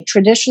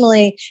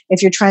Traditionally,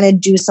 if you're trying to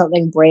do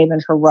something brave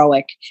and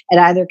heroic, it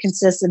either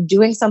consists of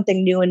doing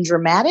something new and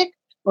dramatic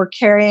or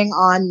carrying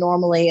on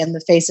normally in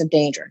the face of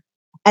danger.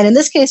 And in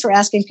this case, we're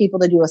asking people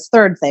to do a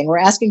third thing. We're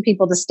asking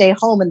people to stay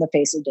home in the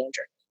face of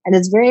danger. And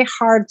it's very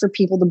hard for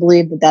people to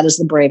believe that that is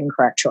the brave and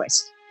correct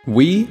choice.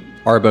 We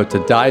are about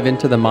to dive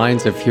into the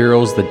minds of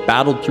heroes that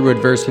battled through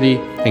adversity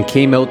and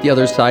came out the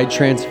other side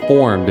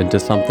transformed into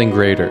something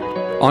greater.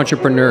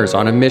 Entrepreneurs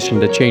on a mission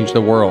to change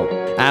the world.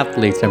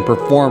 Athletes and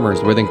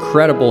performers with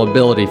incredible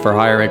ability for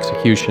higher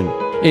execution.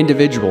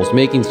 Individuals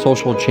making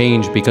social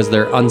change because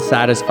they're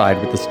unsatisfied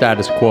with the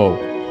status quo.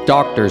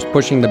 Doctors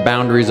pushing the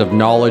boundaries of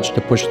knowledge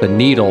to push the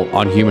needle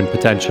on human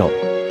potential.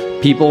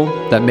 People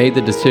that made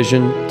the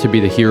decision to be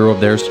the hero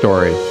of their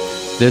story.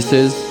 This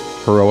is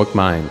Heroic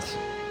Minds.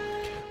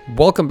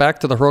 Welcome back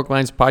to the Heroic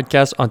Minds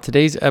podcast. On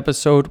today's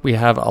episode, we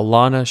have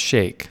Alanna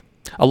Shaikh.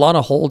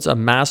 Alanna holds a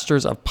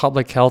Master's of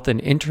Public Health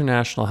and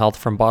International Health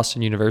from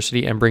Boston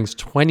University and brings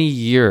 20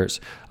 years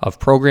of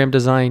program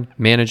design,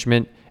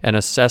 management, and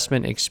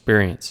assessment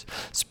experience,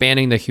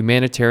 spanning the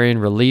humanitarian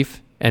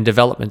relief and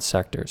development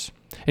sectors,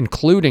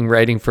 including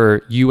writing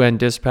for UN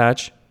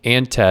Dispatch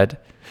and TED,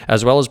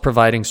 as well as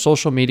providing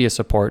social media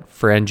support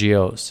for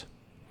NGOs.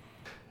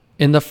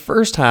 In the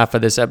first half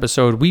of this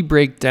episode, we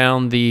break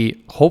down the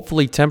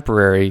hopefully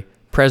temporary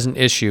present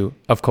issue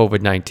of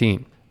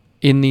COVID-19.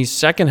 In the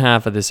second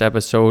half of this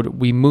episode,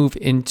 we move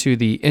into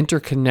the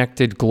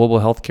interconnected global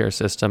healthcare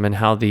system and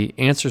how the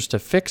answers to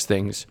fix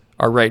things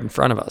are right in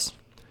front of us.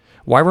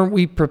 Why weren't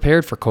we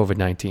prepared for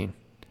COVID-19?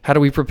 How do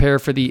we prepare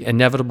for the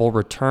inevitable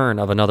return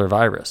of another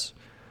virus?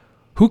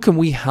 Who can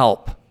we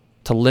help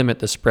to limit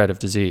the spread of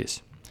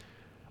disease?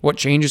 What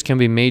changes can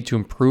be made to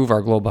improve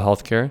our global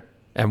healthcare?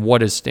 And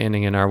what is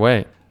standing in our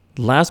way?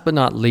 Last but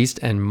not least,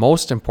 and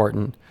most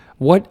important,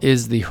 what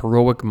is the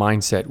heroic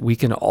mindset we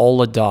can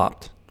all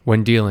adopt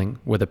when dealing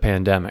with a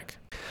pandemic?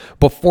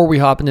 Before we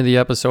hop into the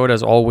episode,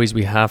 as always,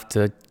 we have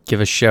to give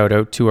a shout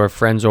out to our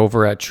friends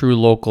over at True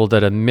Local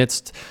that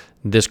amidst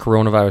this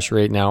coronavirus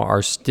right now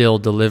are still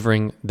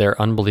delivering their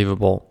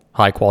unbelievable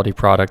high quality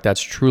product.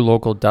 That's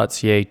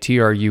truelocal.ca,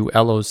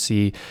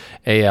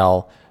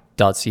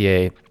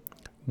 TRULOCAL.ca.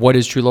 What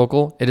is True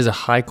Local? It is a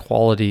high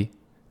quality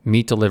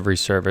meat delivery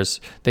service.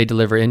 They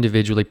deliver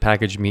individually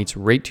packaged meats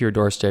right to your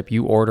doorstep.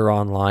 You order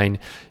online,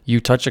 you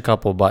touch a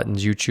couple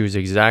buttons, you choose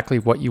exactly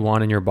what you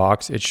want in your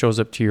box. It shows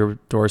up to your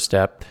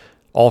doorstep,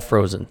 all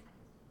frozen.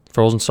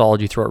 Frozen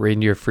solid, you throw it right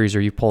into your freezer,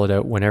 you pull it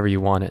out whenever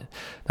you want it.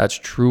 That's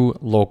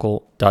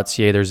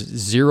truelocal.ca. There's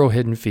zero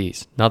hidden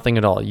fees, nothing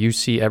at all. You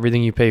see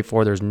everything you pay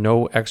for. There's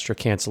no extra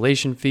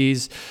cancellation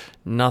fees,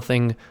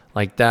 nothing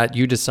like that.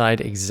 You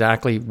decide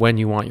exactly when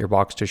you want your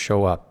box to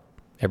show up.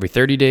 Every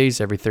 30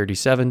 days, every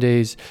 37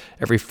 days,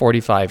 every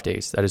 45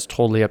 days. That is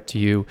totally up to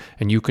you.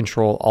 And you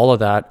control all of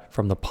that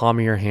from the palm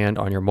of your hand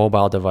on your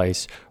mobile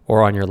device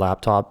or on your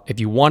laptop. If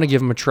you want to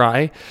give them a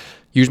try,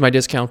 use my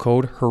discount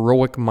code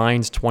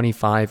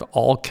HEROICMINDS25,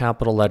 all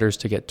capital letters,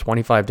 to get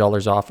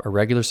 $25 off a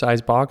regular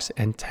size box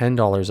and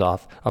 $10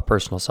 off a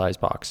personal size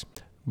box.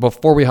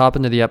 Before we hop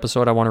into the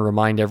episode, I want to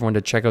remind everyone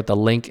to check out the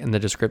link in the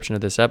description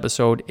of this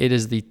episode. It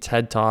is the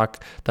TED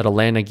Talk that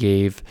Alanna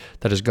gave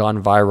that has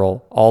gone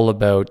viral, all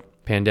about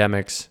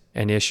pandemics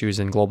and issues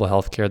in global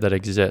healthcare that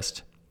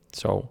exist.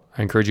 So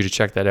I encourage you to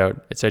check that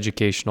out. It's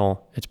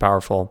educational, it's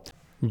powerful,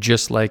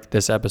 just like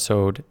this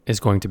episode is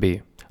going to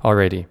be.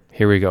 Alrighty,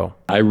 here we go.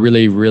 I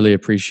really, really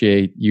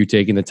appreciate you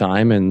taking the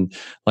time. And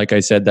like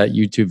I said, that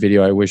YouTube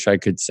video, I wish I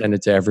could send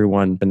it to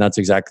everyone. And that's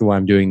exactly why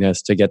I'm doing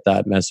this, to get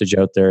that message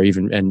out there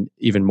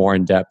even more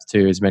in depth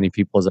to as many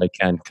people as I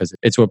can, because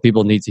it's what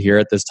people need to hear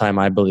at this time,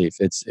 I believe.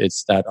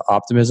 It's that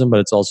optimism,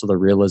 but it's also the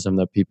realism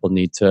that people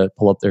need to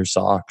pull up their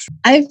socks.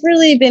 I've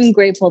really been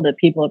grateful that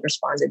people have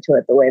responded to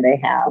it the way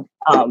they have.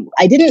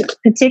 I didn't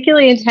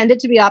particularly intend it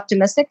to be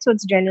optimistic, so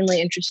it's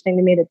genuinely interesting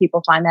to me that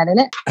people find that in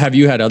it. Have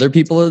you had other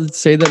people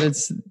say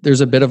that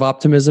there's a bit of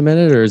optimism in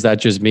it, or is that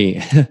just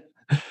me?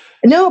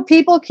 No,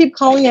 people keep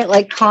calling it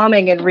like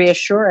calming and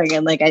reassuring,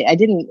 and like I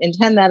didn't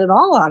intend that at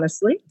all,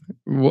 honestly.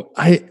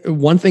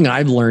 One thing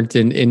I've learned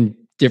in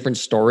different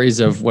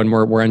stories of when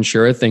we're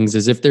unsure of things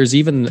is if there's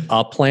even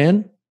a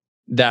plan,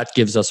 that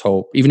gives us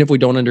hope, even if we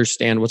don't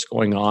understand what's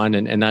going on.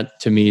 And that,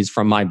 to me, is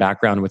from my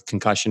background with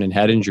concussion and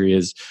head injury,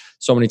 is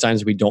so many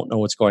times we don't know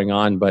what's going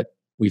on, but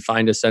we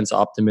find a sense of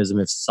optimism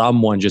if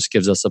someone just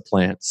gives us a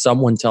plan.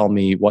 Someone tell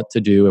me what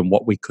to do and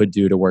what we could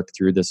do to work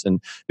through this.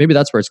 And maybe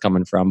that's where it's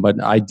coming from.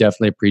 But I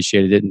definitely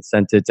appreciated it and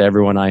sent it to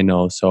everyone I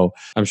know. So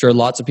I'm sure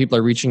lots of people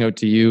are reaching out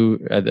to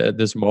you at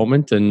this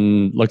moment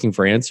and looking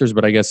for answers.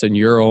 But I guess in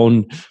your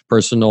own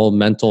personal,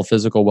 mental,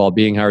 physical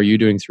well-being, how are you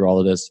doing through all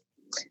of this?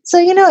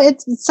 So,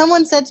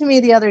 someone said to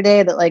me the other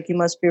day that like, you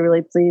must be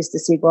really pleased to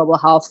see global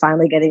health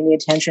finally getting the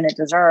attention it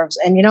deserves.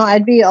 And,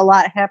 I'd be a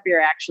lot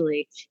happier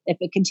actually if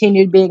it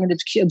continued being an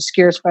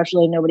obscure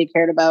specialty nobody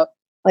cared about.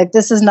 Like,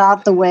 this is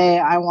not the way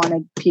I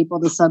wanted people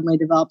to suddenly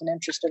develop an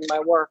interest in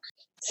my work.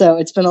 So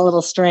it's been a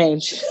little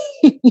strange.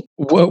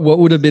 What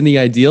would have been the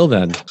ideal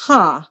then?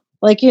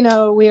 Like,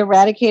 we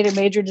eradicate a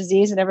major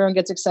disease and everyone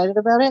gets excited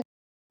about it.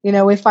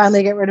 We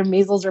finally get rid of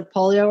measles or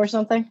polio or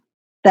something.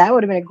 That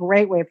would have been a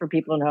great way for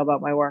people to know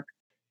about my work.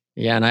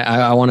 Yeah, and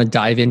I want to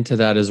dive into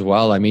that as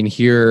well. I mean,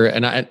 here,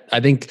 and I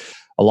think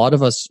a lot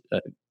of us,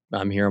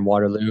 I'm here in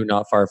Waterloo,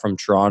 not far from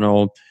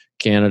Toronto,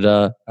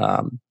 Canada,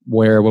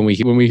 where when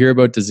we hear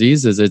about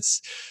diseases,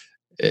 it's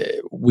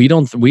we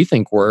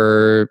think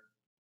we're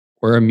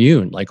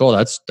immune. Like, oh,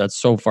 that's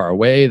so far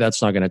away.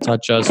 That's not going to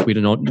touch us. We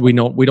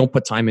don't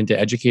put time into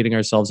educating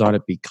ourselves on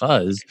it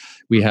because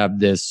we have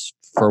this,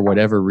 for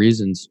whatever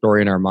reason,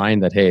 story in our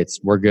mind that, hey,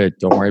 we're good.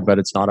 Don't worry about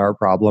it. It's not our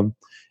problem.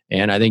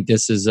 And I think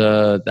this is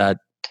that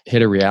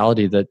hit a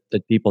reality that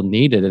people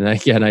needed. And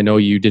again, I know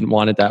you didn't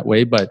want it that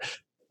way, but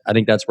I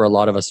think that's where a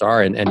lot of us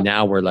are. And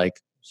now we're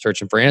like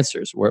searching for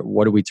answers.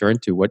 What do we turn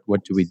to? What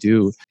do we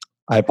do?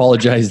 I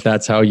apologize.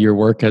 That's how your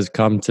work has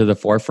come to the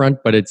forefront,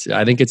 but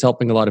I think it's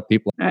helping a lot of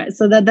people. All right,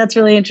 so that's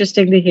really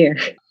interesting to hear.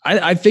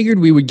 I figured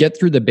we would get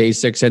through the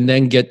basics and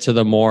then get to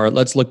the more,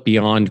 let's look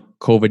beyond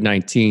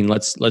COVID-19.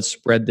 Let's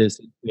spread this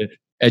into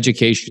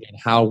education and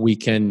how we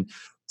can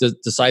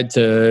decide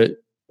to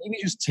maybe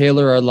just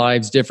tailor our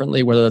lives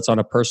differently, whether that's on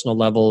a personal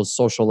level,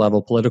 social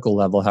level, political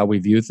level, how we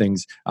view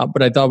things.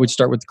 But I thought we'd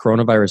start with the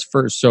coronavirus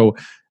first. So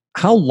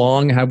how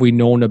long have we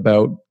known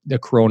about the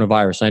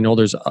coronavirus? I know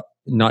there's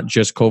not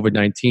just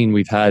COVID-19.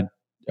 We've had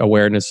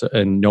awareness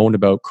and known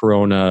about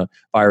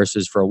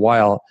coronaviruses for a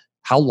while.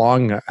 How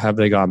long have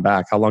they gone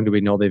back? How long do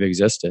we know they've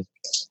existed?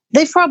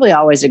 They've probably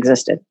always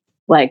existed.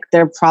 Like,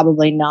 they're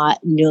probably not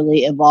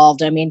newly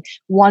evolved. I mean,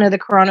 one of the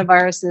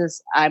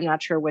coronaviruses, I'm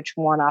not sure which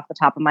one off the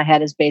top of my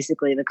head, is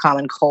basically the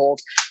common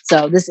cold.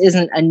 So this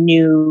isn't a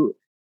new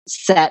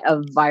set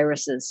of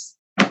viruses.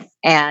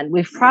 And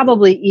we've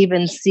probably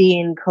even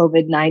seen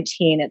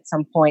COVID-19 at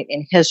some point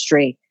in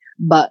history,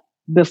 but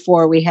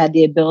before we had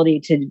the ability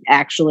to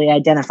actually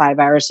identify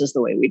viruses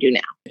the way we do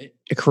now.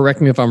 Correct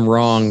me if I'm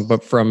wrong,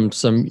 but from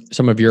some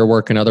of your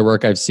work and other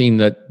work, I've seen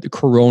that the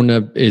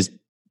corona is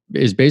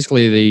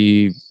basically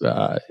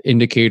the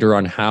indicator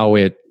on how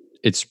it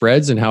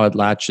spreads and how it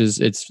latches.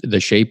 It's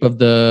the shape of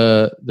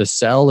the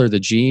cell or the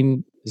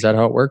gene. Is that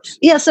how it works?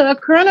 Yeah. So a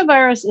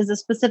coronavirus is a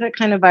specific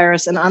kind of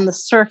virus, and on the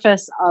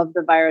surface of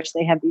the virus,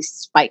 they have these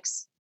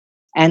spikes.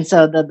 And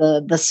so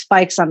the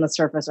spikes on the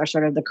surface are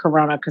sort of the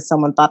corona because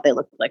someone thought they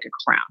looked like a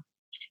crown.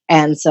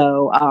 And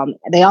so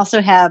they also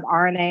have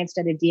RNA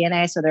instead of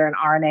DNA. So they're an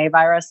RNA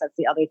virus. That's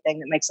the other thing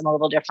that makes them a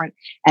little different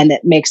and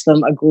that makes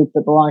them a group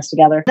that belongs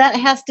together. That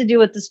has to do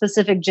with the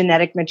specific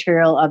genetic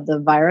material of the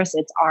virus.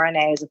 It's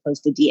RNA as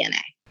opposed to DNA.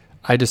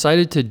 I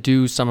decided to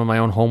do some of my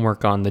own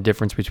homework on the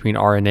difference between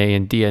RNA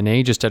and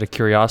DNA just out of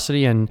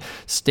curiosity, and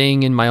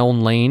staying in my own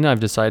lane, I've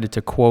decided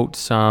to quote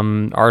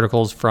some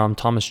articles from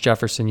Thomas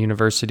Jefferson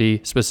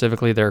University,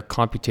 specifically their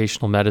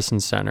Computational Medicine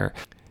Center.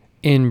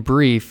 In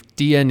brief,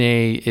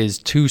 DNA is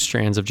 2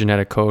 strands of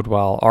genetic code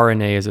while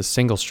RNA is a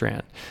single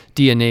strand.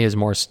 DNA is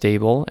more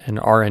stable and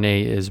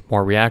RNA is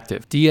more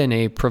reactive.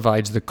 DNA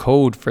provides the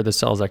code for the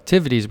cell's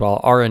activities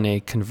while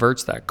RNA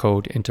converts that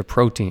code into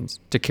proteins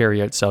to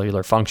carry out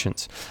cellular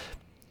functions.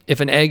 If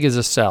an egg is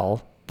a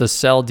cell, the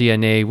cell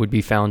DNA would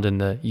be found in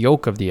the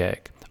yolk of the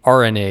egg.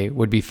 RNA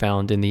would be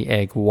found in the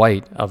egg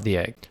white of the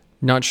egg.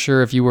 Not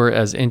sure if you were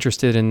as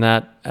interested in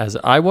that as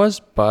I was,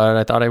 but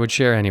I thought I would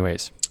share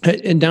anyways.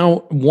 And now,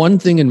 one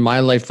thing in my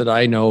life that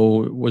I know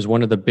was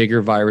one of the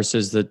bigger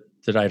viruses that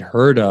I'd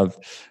heard of,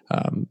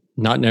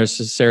 not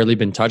necessarily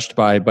been touched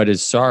by, but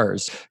is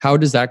SARS. How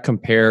does that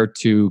compare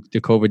to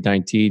the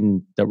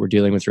COVID-19 that we're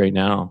dealing with right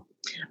now?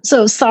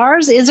 So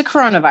SARS is a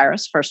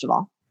coronavirus, first of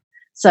all.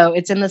 So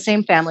it's in the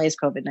same family as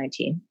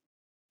COVID-19.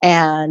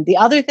 And the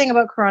other thing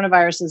about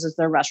coronaviruses is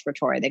they're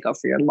respiratory. They go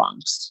for your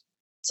lungs.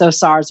 So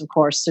SARS, of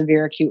course,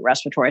 severe acute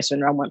respiratory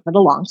syndrome, went for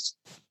the lungs.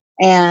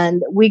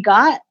 And we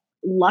got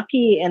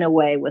lucky in a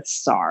way with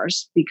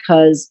SARS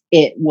because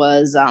it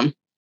was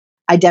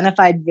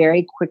identified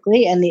very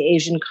quickly, and the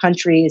Asian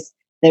countries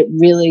that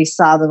really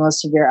saw the most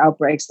severe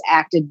outbreaks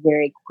acted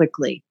very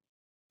quickly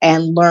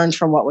and learned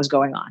from what was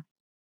going on.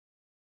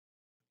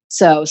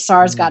 So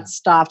SARS got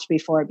stopped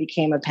before it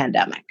became a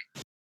pandemic.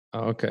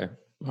 Okay.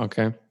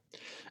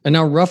 And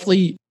now,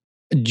 roughly,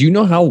 do you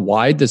know how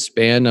wide the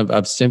span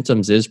of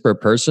symptoms is per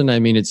person? I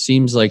mean, it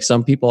seems like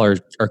some people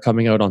are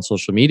coming out on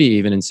social media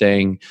even and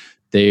saying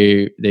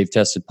they've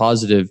tested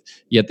positive,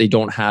 yet they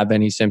don't have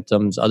any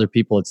symptoms. Other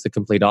people, it's the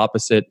complete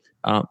opposite.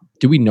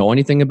 Do we know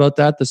anything about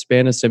that, the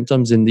span of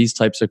symptoms in these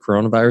types of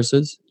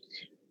coronaviruses?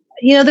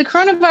 The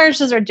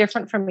coronaviruses are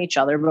different from each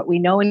other, but we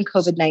know in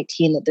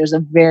COVID-19 that there's a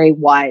very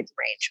wide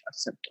range of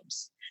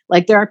symptoms.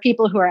 Like, there are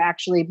people who are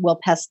actually will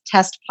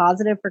test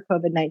positive for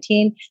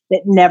COVID-19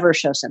 that never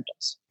show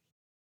symptoms.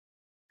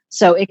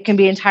 So it can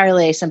be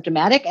entirely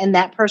asymptomatic, and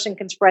that person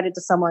can spread it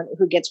to someone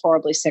who gets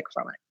horribly sick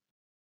from it.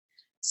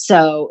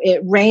 So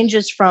it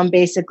ranges from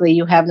basically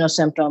you have no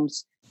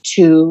symptoms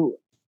to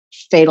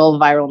fatal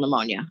viral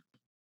pneumonia.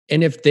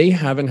 And if they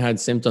haven't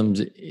had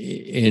symptoms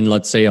in,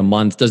 let's say, a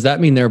month, does that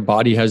mean their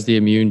body has the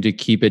immune to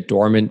keep it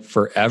dormant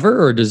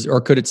forever,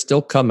 or could it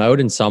still come out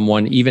in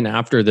someone even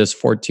after this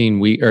 14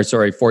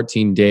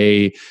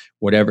 day,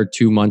 whatever,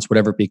 2 months,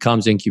 whatever it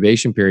becomes,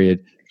 incubation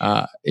period?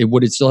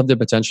 would it still have the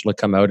potential to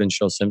come out and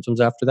show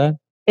symptoms after that?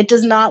 It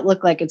does not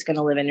look like it's going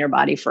to live in your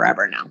body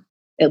forever now.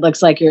 It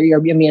looks like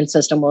your immune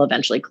system will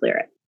eventually clear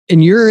it.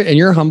 In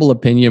your humble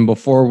opinion,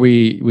 before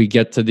we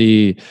get to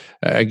the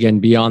again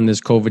beyond this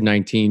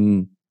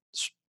COVID-19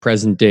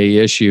 present day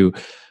issue,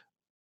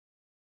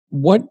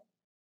 who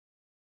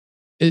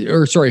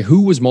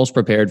was most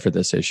prepared for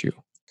this issue?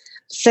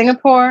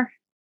 Singapore,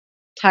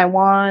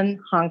 Taiwan,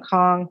 Hong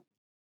Kong,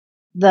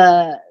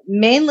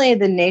 mainly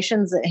the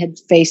nations that had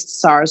faced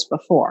SARS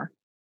before.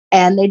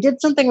 And they did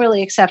something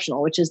really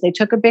exceptional, which is they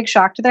took a big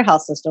shock to their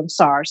health system,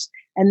 SARS,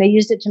 and they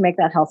used it to make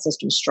that health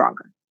system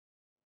stronger.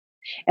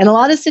 In a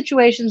lot of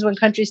situations, when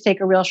countries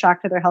take a real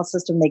shock to their health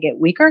system, they get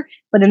weaker.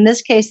 But in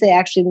this case, they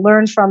actually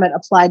learned from it,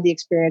 applied the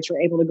experience, were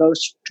able to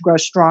grow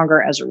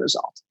stronger as a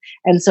result.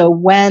 And so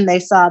when they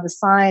saw the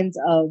signs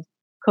of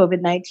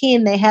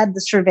COVID-19, they had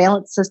the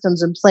surveillance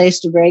systems in place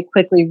to very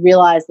quickly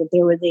realize that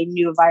there was a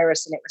new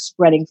virus and it was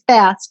spreading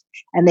fast.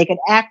 And they could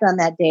act on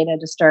that data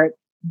to start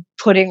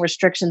putting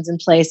restrictions in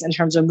place in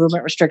terms of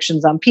movement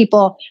restrictions on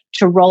people,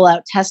 to roll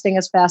out testing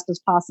as fast as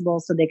possible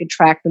so they could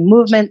track the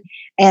movement,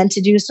 and to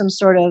do some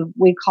sort of,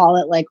 we call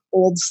it like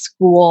old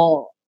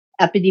school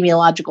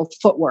epidemiological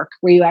footwork,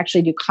 where you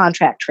actually do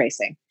contact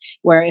tracing,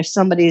 where if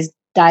somebody's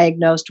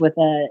diagnosed with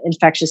an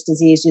infectious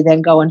disease, you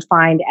then go and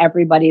find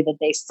everybody that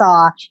they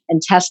saw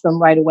and test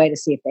them right away to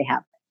see if they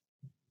have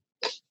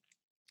it.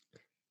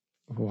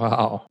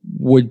 Wow.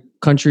 Would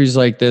countries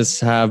like this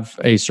have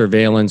a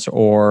surveillance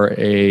or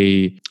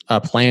a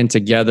plan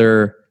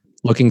together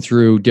looking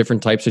through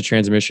different types of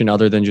transmission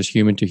other than just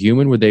human to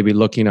human? Would they be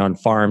looking on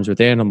farms with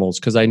animals?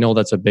 Because I know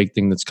that's a big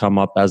thing that's come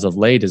up as of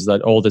late, is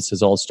that, this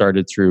has all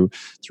started through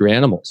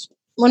animals.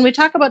 When we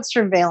talk about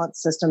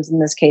surveillance systems, in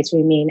this case,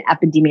 we mean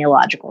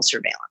epidemiological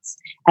surveillance.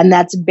 And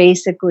that's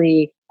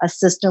basically a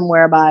system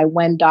whereby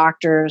when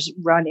doctors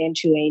run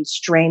into a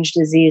strange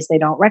disease they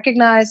don't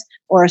recognize,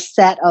 or a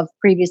set of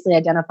previously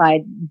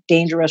identified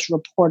dangerous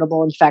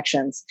reportable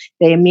infections,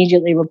 they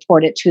immediately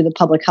report it to the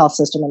public health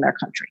system in their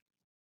country.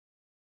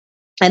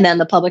 And then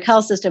the public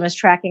health system is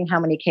tracking how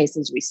many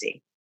cases we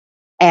see.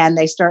 And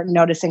they start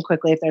noticing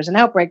quickly if there's an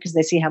outbreak because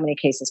they see how many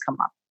cases come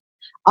up.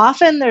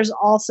 Often there's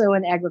also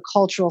an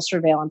agricultural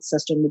surveillance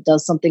system that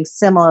does something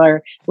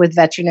similar with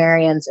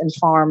veterinarians and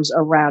farms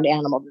around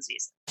animal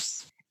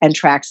diseases and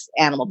tracks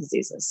animal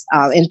diseases.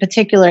 In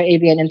particular,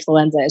 avian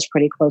influenza is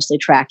pretty closely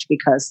tracked,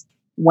 because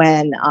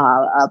when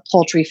a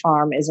poultry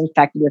farm is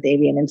infected with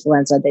avian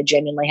influenza, they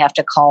genuinely have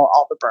to cull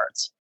all the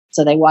birds.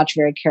 So they watch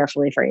very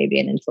carefully for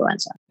avian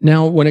influenza.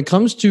 Now, when it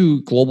comes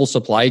to global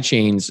supply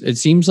chains, it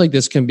seems like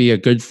this can be a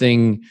good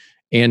thing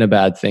and a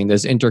bad thing,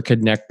 this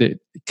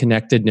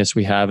connectedness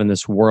we have in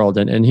this world.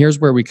 And here's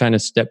where we kind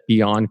of step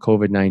beyond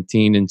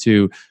COVID-19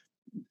 into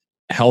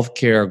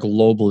healthcare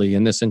globally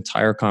in this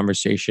entire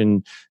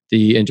conversation,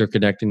 the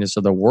interconnectedness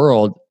of the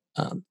world.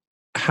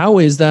 How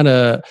is that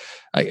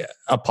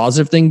a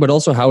positive thing, but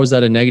also how is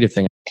that a negative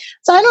thing?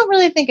 So I don't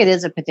really think it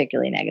is a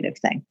particularly negative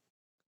thing.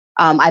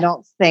 I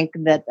don't think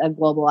that a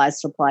globalized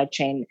supply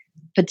chain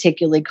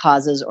particularly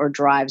causes or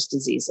drives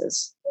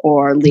diseases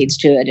or leads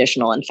to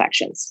additional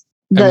infections.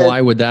 And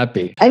why would that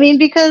be? I mean,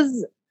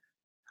 because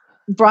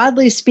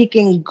broadly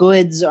speaking,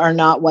 goods are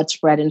not what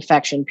spread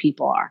infection,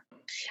 people are.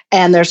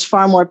 And there's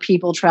far more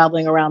people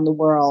traveling around the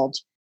world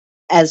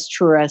as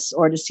tourists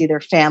or to see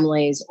their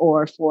families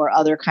or for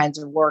other kinds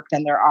of work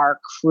than there are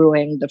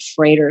crewing the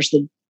freighters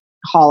that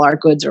haul our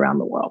goods around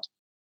the world.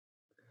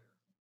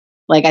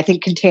 Like, I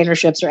think container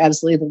ships are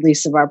absolutely the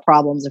least of our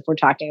problems if we're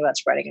talking about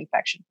spreading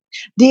infection.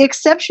 The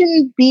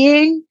exception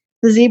being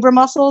the zebra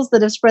mussels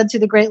that have spread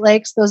through the Great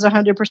Lakes. Those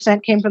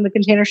 100% came from the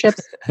container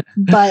ships.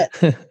 But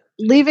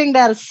leaving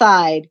that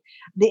aside,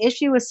 the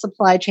issue with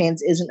supply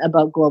chains isn't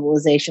about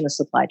globalization of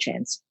supply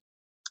chains.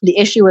 The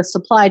issue with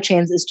supply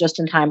chains is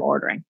just-in-time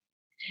ordering.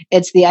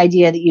 It's the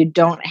idea that you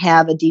don't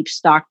have a deep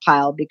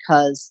stockpile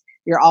because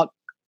you're all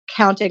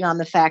counting on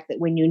the fact that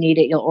when you need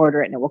it, you'll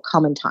order it and it will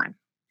come in time.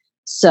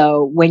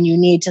 So when you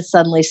need to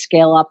suddenly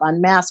scale up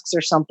on masks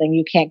or something,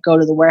 you can't go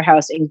to the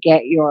warehouse and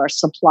get your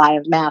supply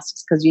of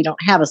masks because you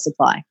don't have a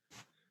supply.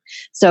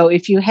 So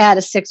if you had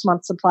a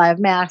 6-month supply of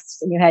masks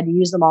and you had to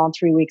use them all in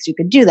 3 weeks, you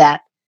could do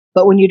that.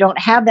 But when you don't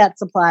have that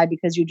supply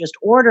because you just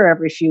order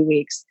every few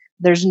weeks,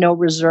 there's no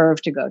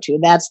reserve to go to.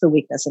 That's the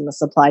weakness in the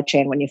supply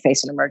chain when you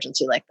face an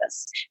emergency like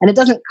this. And it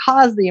doesn't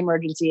cause the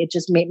emergency. It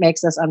just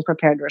makes us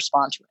unprepared to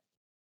respond to it.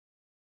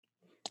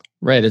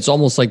 Right. It's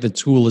almost like the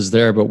tool is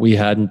there, but we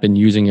hadn't been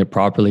using it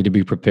properly to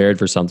be prepared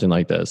for something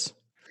like this.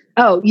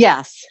 Oh,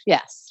 yes.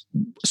 Yes.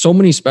 So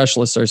many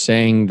specialists are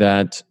saying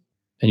that,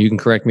 and you can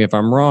correct me if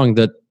I'm wrong,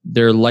 that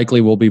there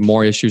likely will be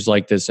more issues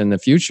like this in the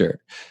future.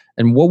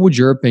 And what would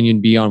your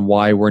opinion be on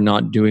why we're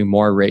not doing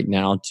more right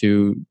now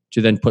to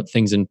then put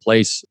things in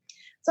place?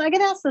 So I get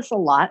asked this a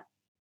lot,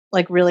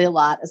 like really a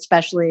lot,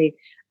 especially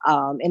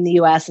in the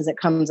US as it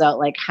comes out,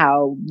 like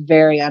how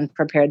very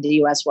unprepared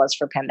the US was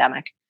for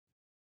pandemic.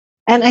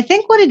 And I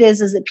think what it is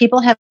that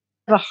people have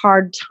a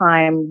hard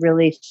time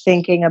really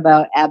thinking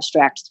about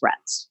abstract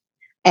threats.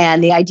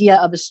 And the idea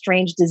of a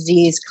strange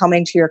disease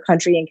coming to your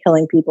country and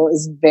killing people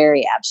is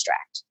very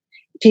abstract.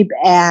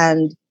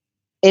 And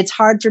it's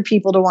hard for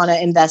people to want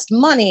to invest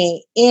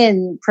money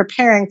in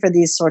preparing for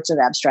these sorts of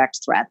abstract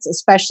threats,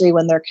 especially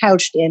when they're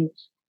couched in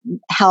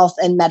health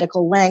and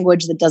medical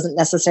language that doesn't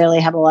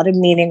necessarily have a lot of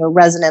meaning or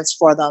resonance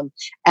for them.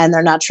 And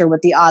they're not sure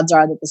what the odds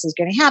are that this is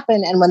going to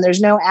happen. And when there's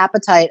no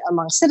appetite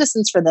among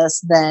citizens for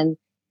this, then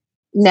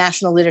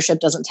national leadership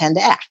doesn't tend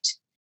to act.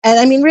 And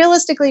I mean,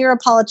 realistically, you're a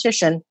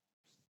politician.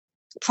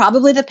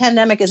 Probably the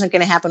pandemic isn't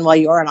going to happen while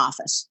you're in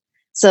office.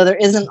 So there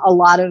isn't a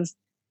lot of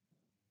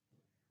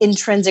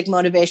intrinsic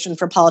motivation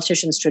for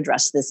politicians to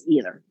address this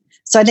either.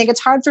 So I think it's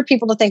hard for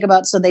people to think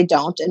about, so they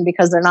don't. And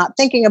because they're not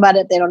thinking about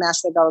it, they don't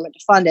ask their government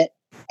to fund it.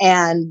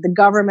 And the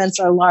governments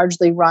are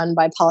largely run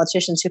by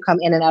politicians who come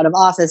in and out of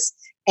office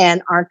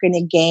and aren't going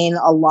to gain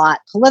a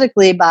lot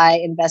politically by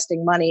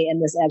investing money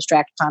in this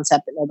abstract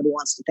concept that nobody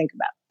wants to think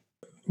about.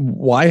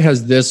 Why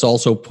has this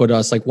also put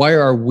us, like, why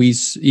are we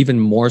even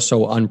more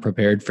so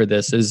unprepared for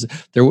this?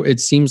 It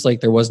seems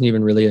like there wasn't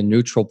even really a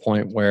neutral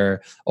point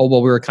where, oh,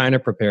 well, we were kind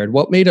of prepared.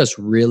 What made us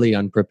really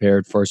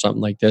unprepared for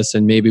something like this?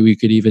 And maybe we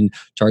could even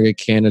target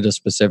Canada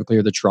specifically,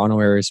 or the Toronto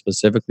area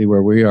specifically,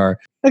 where we are.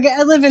 Okay,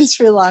 I live in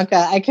Sri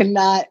Lanka. I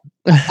cannot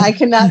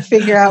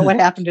figure out what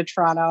happened to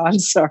Toronto. I'm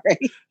sorry.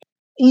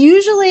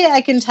 Usually I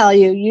can tell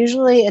you,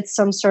 it's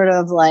some sort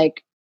of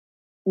like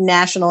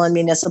national and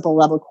municipal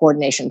level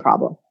coordination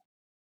problem.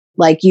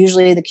 Like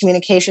usually the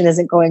communication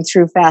isn't going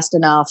through fast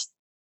enough.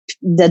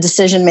 The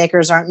decision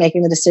makers aren't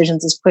making the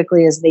decisions as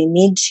quickly as they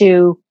need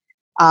to.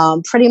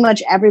 Pretty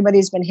much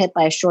everybody's been hit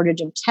by a shortage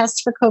of tests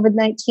for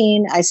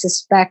COVID-19. I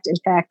suspect, in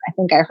fact, I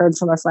think I heard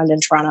from a friend in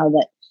Toronto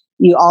that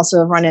you also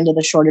have run into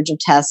the shortage of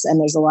tests, and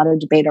there's a lot of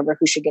debate over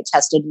who should get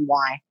tested and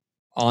why.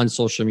 On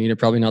social media,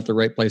 probably not the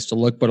right place to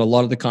look, but a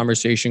lot of the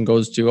conversation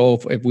goes to,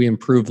 oh, if we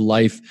improve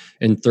life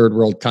in third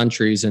world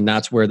countries, and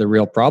that's where the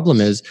real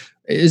problem is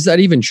that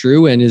even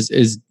true? And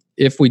is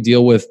if we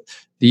deal with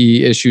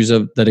the issues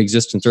that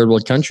exist in third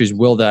world countries,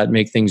 will that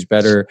make things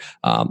better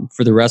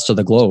for the rest of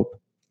the globe?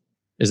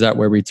 Is that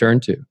where we turn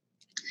to?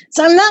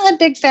 So I'm not a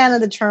big fan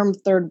of the term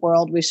third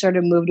world. We've sort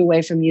of moved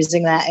away from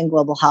using that in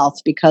global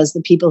health because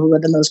the people who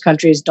live in those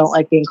countries don't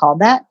like being called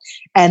that.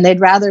 And they'd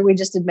rather we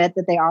just admit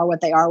that they are what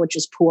they are, which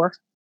is poor.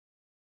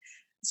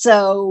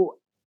 So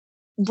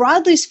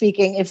broadly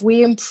speaking, if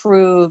we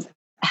improve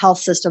health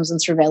systems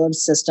and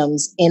surveillance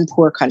systems in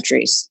poor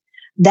countries,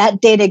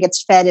 that data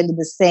gets fed into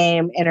the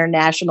same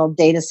international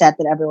data set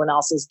that everyone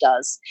else's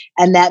does.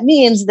 And that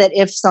means that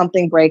if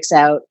something breaks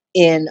out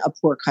in a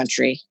poor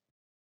country,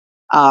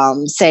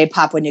 say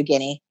Papua New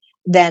Guinea,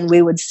 then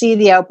we would see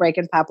the outbreak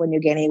in Papua New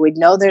Guinea. We'd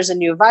know there's a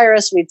new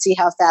virus. We'd see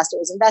how fast it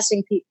was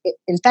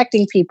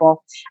infecting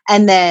people.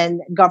 And then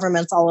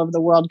governments all over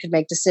the world could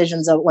make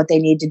decisions of what they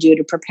need to do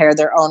to prepare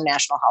their own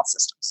national health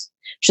systems.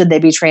 Should they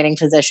be training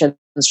physicians?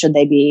 Should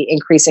they be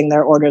increasing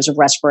their orders of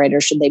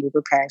respirators? Should they be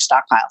preparing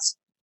stockpiles?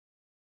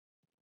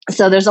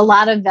 So there's a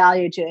lot of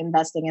value to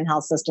investing in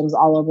health systems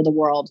all over the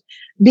world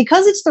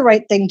because it's the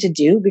right thing to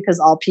do, because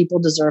all people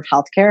deserve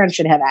healthcare and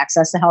should have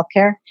access to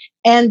healthcare,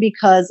 and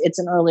because it's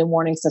an early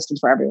warning system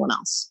for everyone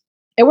else.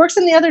 It works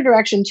in the other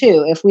direction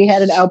too. If we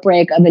had an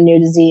outbreak of a new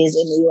disease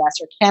in the US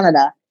or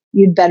Canada,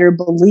 you'd better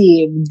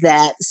believe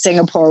that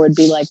Singapore would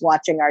be like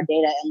watching our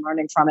data and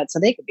learning from it so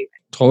they could be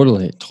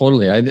ready.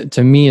 Totally.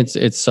 To me,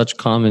 it's such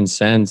common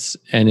sense,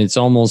 and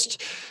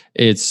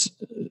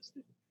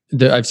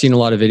I've seen a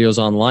lot of videos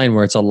online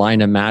where it's a line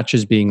of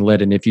matches being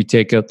lit. And if you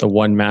take out the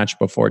one match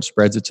before it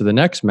spreads it to the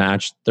next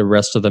match, the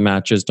rest of the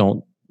matches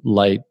don't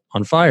light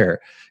on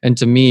fire. And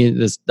to me,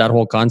 that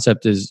whole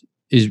concept is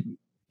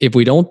if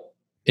we don't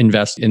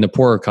invest in the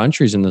poorer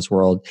countries in this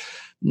world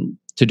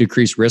to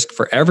decrease risk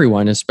for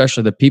everyone,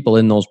 especially the people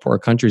in those poor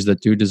countries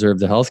that do deserve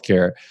the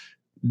healthcare,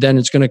 then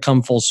it's going to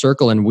come full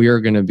circle and we are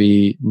going to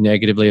be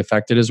negatively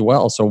affected as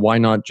well. So why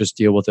not just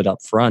deal with it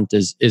up front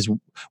is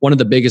one of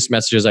the biggest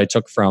messages I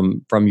took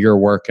from your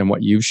work and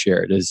what you've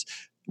shared is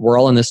we're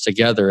all in this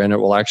together, and it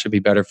will actually be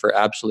better for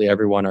absolutely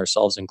everyone,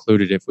 ourselves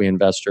included, if we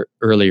invest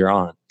earlier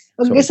on.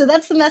 Okay, so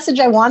that's the message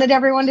I wanted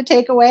everyone to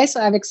take away.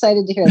 So I'm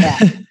excited to hear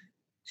that.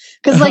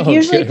 Because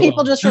usually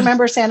people just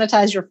remember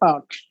sanitize your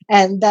phone.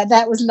 And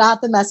that was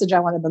not the message I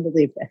wanted them to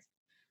leave with.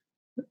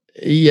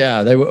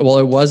 Yeah, it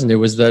wasn't. It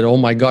was that, oh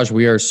my gosh,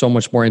 we are so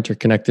much more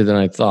interconnected than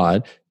I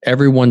thought.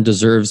 Everyone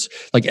deserves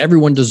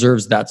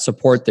that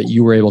support that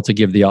you were able to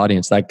give the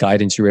audience, that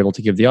guidance you were able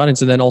to give the audience,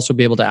 and then also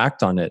be able to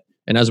act on it.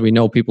 And as we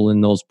know, people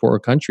in those poorer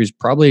countries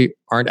probably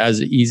aren't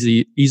as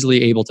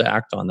easily able to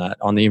act on that,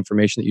 on the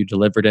information that you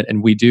delivered it.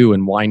 And we do,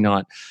 and why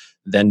not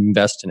then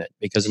invest in it?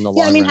 Because in the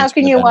long run, how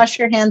can you wash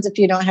your hands if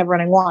you don't have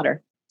running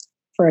water,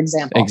 for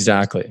example?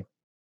 Exactly.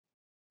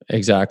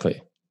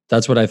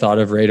 That's what I thought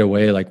of right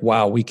away. Like,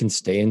 wow, we can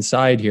stay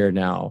inside here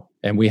now,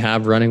 and we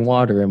have running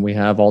water, and we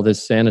have all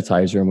this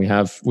sanitizer, and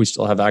we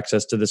still have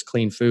access to this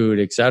clean food,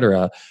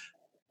 etc.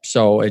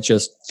 So it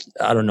just,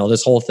 I don't know.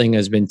 This whole thing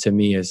has been, to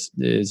me, it's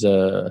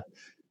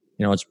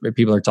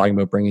people are talking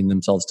about bringing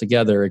themselves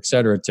together,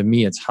 etc. To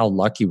me, it's how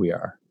lucky we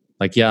are.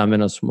 Like, yeah, I'm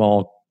in a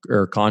small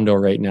or condo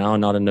right now,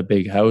 not in a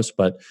big house,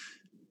 but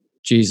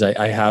geez,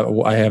 I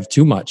have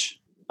too much.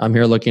 I'm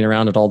here looking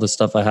around at all the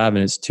stuff I have,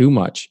 and it's too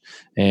much.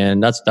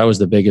 And that was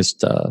the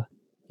biggest,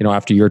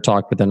 after your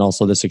talk, but then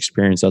also this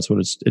experience, that's what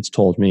it's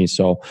told me.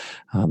 So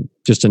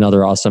just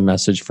another awesome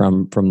message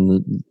from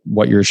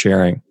what you're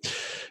sharing.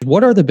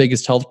 What are the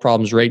biggest health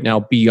problems right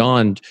now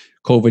beyond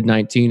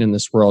COVID-19 in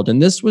this world?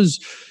 And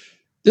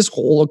this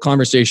whole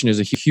conversation is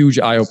a huge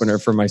eye opener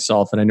for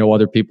myself. And I know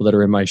other people that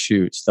are in my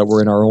shoes, that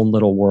we're in our own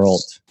little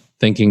world,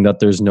 thinking that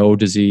there's no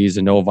disease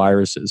and no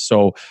viruses.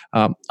 So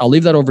I'll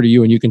leave that over to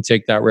you, and you can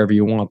take that wherever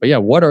you want. But yeah,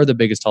 what are the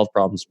biggest health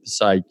problems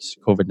besides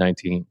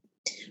COVID-19?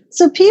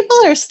 So people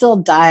are still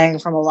dying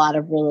from a lot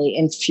of really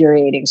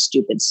infuriating,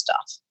 stupid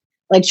stuff.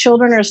 Like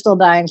children are still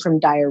dying from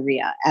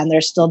diarrhea, and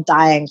they're still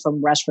dying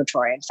from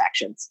respiratory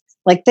infections,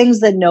 like things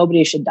that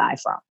nobody should die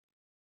from.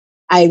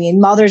 I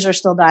mean, mothers are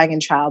still dying in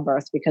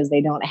childbirth because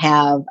they don't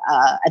have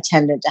an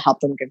attendant to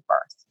help them give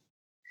birth.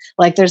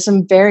 Like there's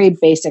some very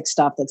basic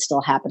stuff that's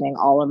still happening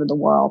all over the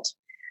world.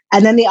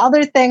 And then the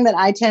other thing that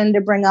I tend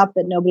to bring up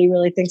that nobody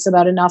really thinks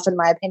about enough, in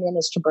my opinion,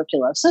 is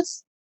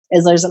tuberculosis.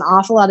 Is there's an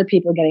awful lot of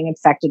people getting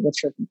infected with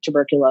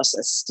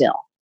tuberculosis still.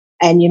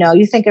 And,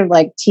 you think of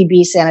like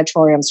TB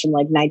sanatoriums from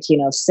like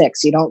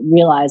 1906. You don't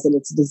realize that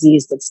it's a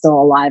disease that's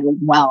still alive and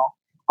well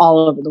all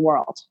over the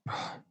world.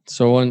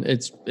 So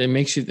it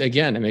makes you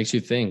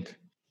think.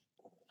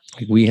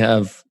 Like we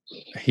have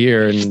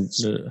here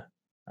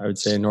I would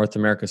say in North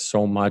America,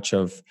 so much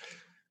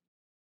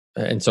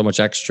and so much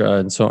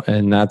extra,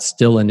 and that's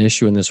still an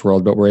issue in this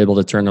world, but we're able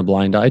to turn a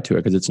blind eye to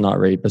it because it's not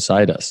right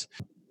beside us,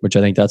 which I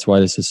think that's why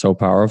this is so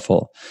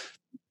powerful.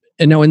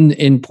 And now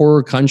in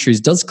poorer countries,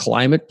 does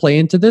climate play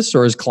into this,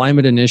 or is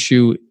climate an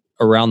issue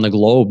around the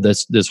globe,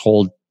 this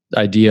whole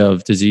idea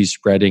of disease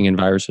spreading and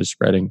viruses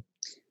spreading?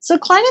 So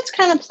climate's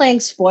kind of playing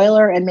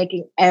spoiler and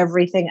making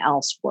everything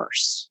else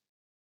worse.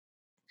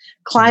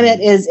 Climate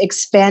is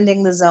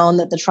expanding the zone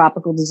that the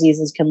tropical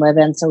diseases can live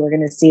in. So we're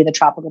going to see the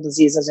tropical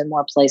diseases in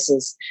more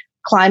places.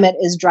 Climate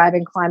is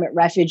driving climate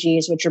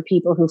refugees, which are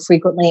people who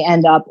frequently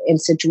end up in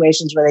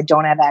situations where they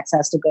don't have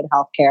access to good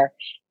healthcare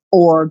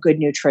or good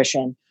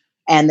nutrition,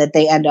 and that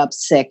they end up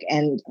sick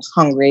and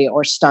hungry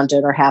or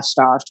stunted or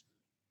half-starved.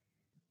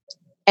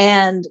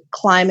 And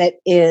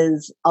climate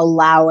is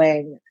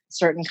allowing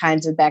certain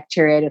kinds of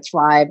bacteria to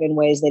thrive in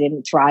ways they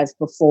didn't thrive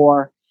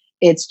before.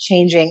 It's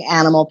changing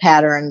animal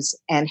patterns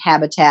and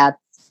habitats.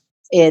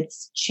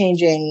 It's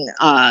changing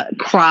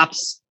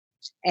crops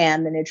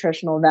and the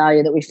nutritional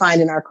value that we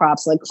find in our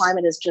crops. Like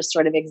climate is just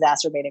sort of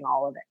exacerbating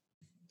all of it.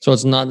 So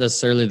it's not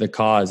necessarily the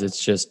cause.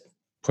 It's just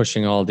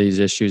pushing all these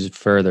issues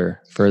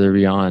further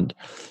beyond.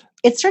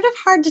 It's sort of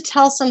hard to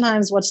tell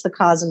sometimes what's the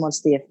cause and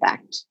what's the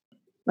effect.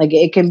 Like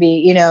it can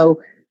be,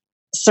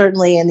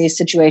 certainly in these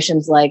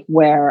situations like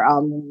where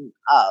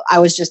I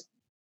was just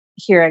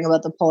hearing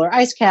about the polar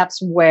ice caps,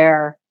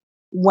 where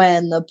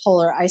when the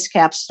polar ice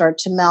caps start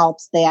to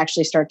melt, they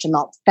actually start to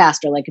melt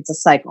faster, like it's a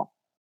cycle.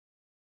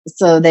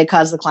 So they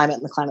cause the climate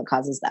and the climate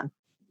causes them.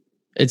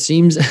 It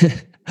seems,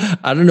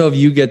 I don't know if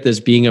you get this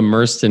being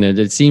immersed in it.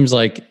 It seems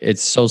like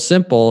it's so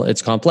simple,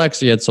 it's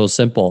complex, yet so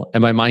simple.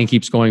 And my mind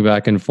keeps going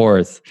back and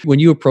forth. When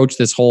you approach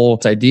this whole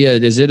idea,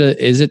 is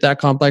it that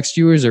complex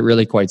to you, or is it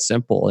really quite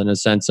simple in a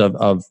sense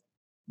of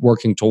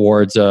working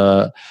towards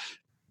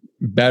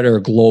better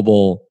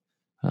global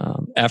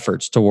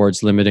efforts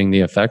towards limiting the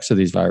effects of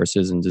these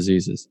viruses and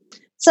diseases?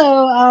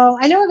 So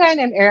I know a guy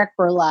named Eric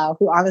Berlau,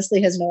 who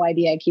honestly has no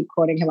idea. I keep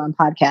quoting him on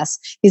podcasts.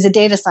 He's a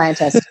data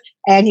scientist,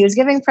 and he was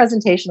giving a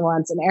presentation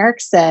once, and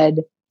Eric said,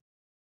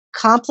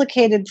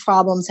 complicated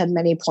problems have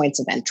many points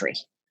of entry.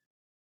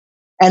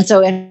 And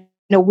so in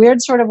a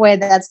weird sort of way,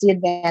 that's the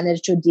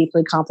advantage to a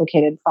deeply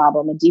complicated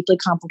problem. A deeply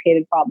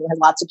complicated problem has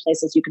lots of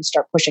places you can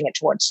start pushing it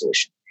towards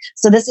solution.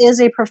 So this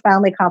is a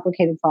profoundly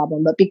complicated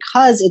problem, but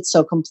because it's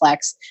so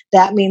complex,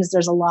 that means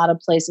there's a lot of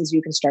places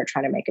you can start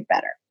trying to make it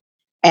better.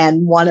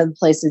 And one of the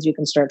places you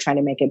can start trying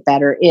to make it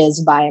better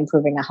is by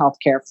improving a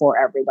healthcare for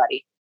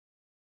everybody.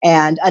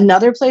 And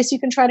another place you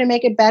can try to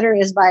make it better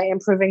is by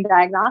improving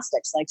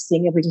diagnostics, like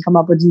seeing if we can come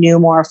up with new,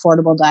 more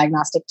affordable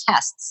diagnostic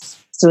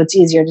tests, so it's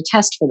easier to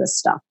test for this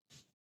stuff.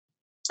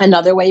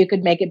 Another way you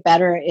could make it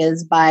better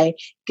is by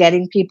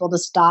getting people to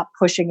stop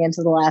pushing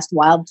into the last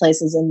wild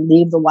places and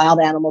leave the wild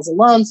animals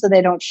alone so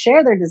they don't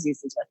share their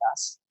diseases with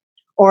us.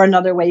 Or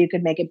another way you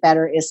could make it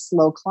better is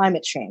slow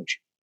climate change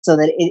so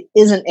that it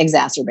isn't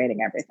exacerbating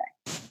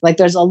everything. Like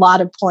there's a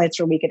lot of points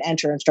where we could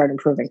enter and start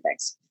improving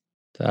things.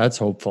 That's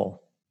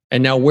hopeful.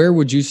 And now where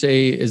would you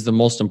say is the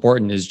most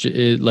important?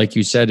 Like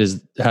you said,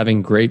 is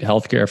having great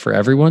healthcare for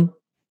everyone?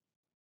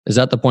 Is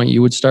that the point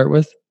you would start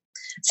with?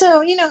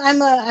 So,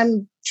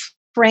 I'm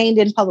trained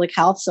in public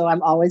health, so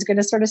I'm always going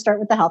to sort of start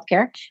with the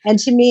healthcare. And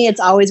to me, it's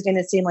always going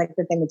to seem like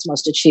the thing that's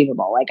most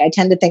achievable. Like I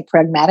tend to think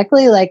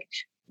pragmatically, like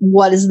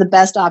what is the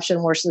best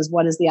option versus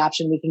what is the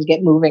option we can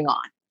get moving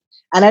on.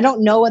 And I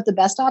don't know what the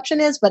best option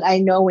is, but I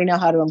know we know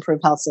how to improve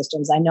health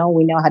systems. I know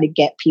we know how to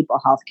get people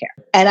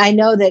healthcare. And I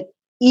know that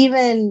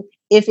even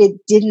if it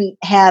didn't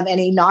have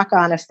any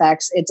knock-on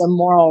effects, it's a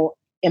moral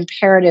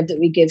imperative that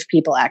we give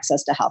people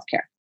access to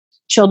healthcare.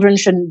 Children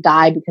shouldn't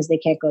die because they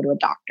can't go to a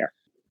doctor.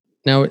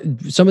 Now,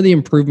 some of the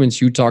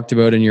improvements you talked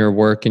about in your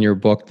work, in your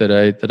book that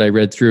I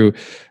read through,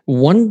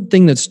 one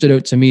thing that stood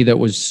out to me that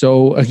was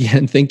so,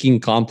 again, thinking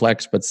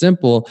complex but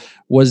simple,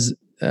 was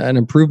an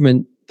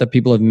improvement that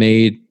people have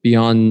made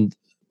beyond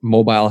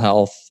mobile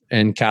health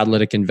and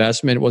catalytic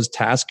investment was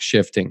task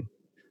shifting.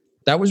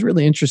 That was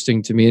really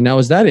interesting to me. And now,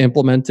 is that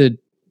implemented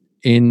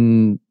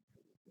in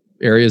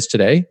areas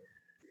today?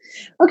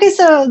 Okay,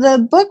 so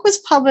the book was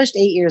published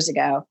 8 years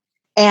ago,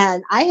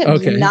 and I have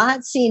Okay.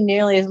 not seen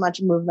nearly as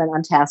much movement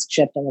on task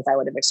shifting as I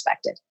would have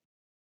expected.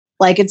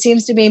 Like, it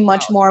seems to be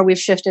much more, we've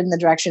shifted in the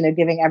direction of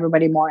giving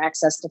everybody more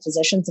access to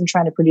physicians and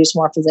trying to produce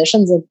more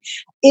physicians. And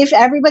if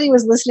everybody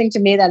was listening to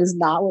me, that is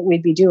not what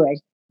we'd be doing,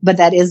 but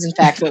that is in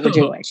fact what we're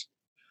doing.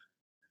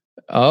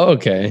 Oh,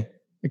 okay.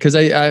 Because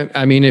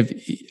I mean, if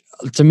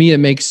to me it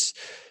makes,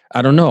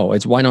 I don't know,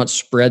 it's why not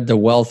spread the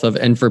wealth of,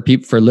 and for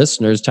people, for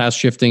listeners, task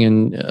shifting,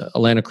 and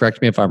Alanna,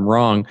 correct me if I'm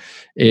wrong,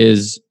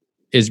 is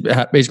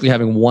basically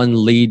having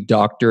one lead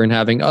doctor and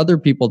having other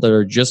people that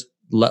are just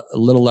a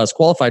little less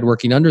qualified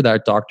working under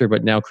that doctor,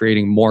 but now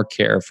creating more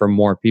care for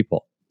more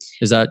people.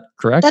 Is that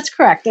correct? That's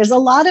correct. There's a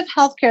lot of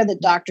healthcare that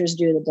doctors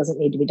do that doesn't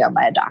need to be done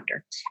by a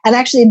doctor. And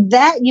actually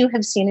that you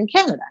have seen in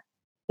Canada,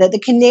 that the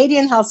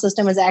Canadian health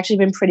system has actually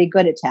been pretty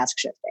good at task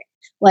shifting.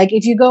 Like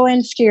if you go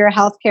into your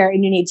healthcare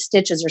and you need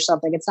stitches or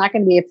something, it's not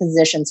going to be a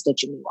physician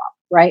stitching you up,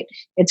 right?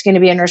 It's going to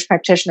be a nurse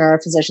practitioner or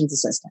a physician's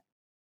assistant.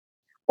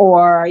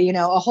 Or, you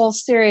know, a whole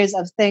series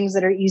of things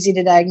that are easy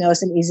to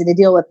diagnose and easy to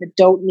deal with that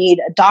don't need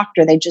a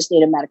doctor. They just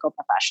need a medical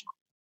professional.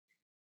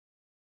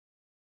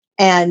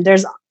 And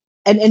there's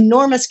an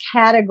enormous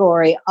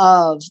category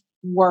of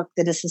work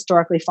that has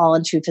historically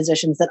fallen to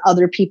physicians that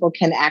other people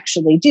can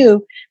actually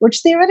do,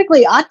 which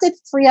theoretically ought to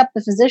free up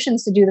the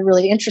physicians to do the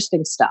really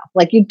interesting stuff.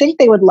 Like you'd think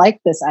they would like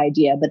this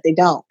idea, but they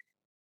don't.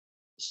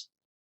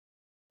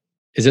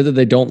 Is it that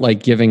they don't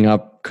like giving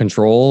up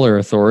control or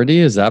authority?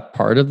 Is that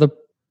part of the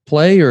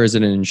play, or is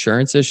it an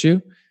insurance issue?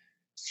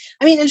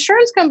 I mean,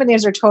 insurance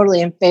companies are totally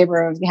in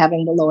favor of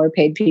having the lower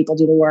paid people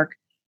do the work.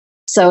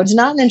 So it's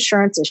not an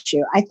insurance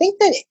issue. I think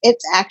that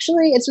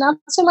it's not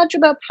so much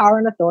about power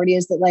and authority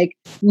as that like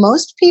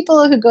most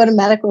people who go to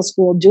medical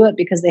school do it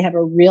because they have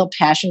a real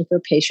passion for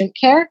patient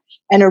care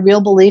and a real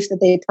belief that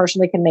they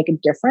personally can make a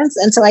difference.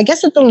 And so I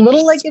guess it's a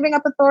little like giving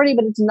up authority,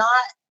 but it's not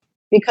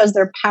because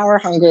they're power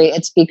hungry.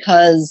 It's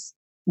because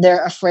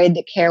they're afraid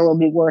that care will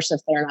be worse if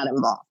they're not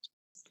involved.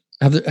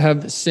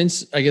 Have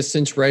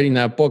since writing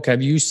that book,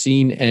 have you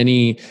seen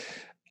any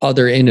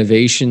other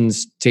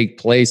innovations take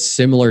place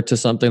similar to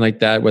something like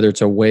that, whether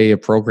it's a way a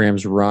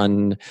program's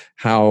run,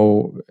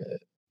 how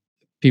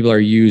people are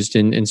used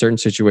in certain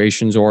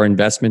situations, or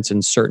investments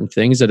in certain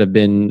things that have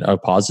been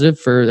positive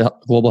for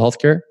global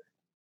healthcare?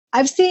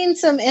 I've seen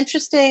some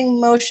interesting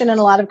motion in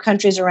a lot of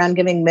countries around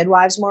giving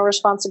midwives more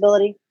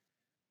responsibility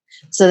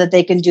so that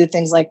they can do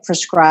things like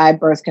prescribe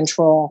birth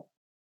control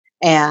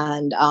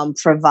and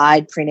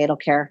provide prenatal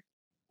care.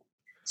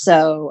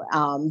 So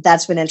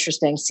that's been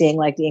interesting, seeing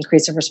like the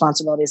increase of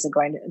responsibilities of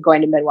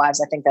going to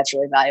midwives. I think that's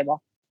really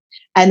valuable.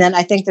 And then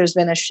I think there's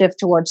been a shift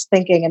towards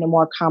thinking in a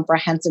more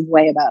comprehensive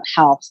way about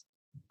health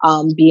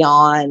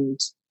beyond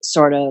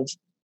sort of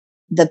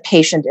the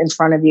patient in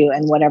front of you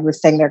and whatever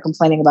thing they're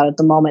complaining about at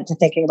the moment, to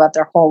thinking about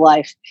their whole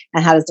life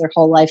and how does their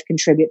whole life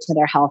contribute to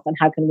their health and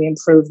how can we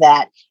improve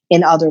that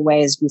in other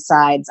ways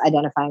besides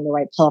identifying the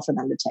right pill for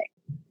them to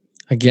take.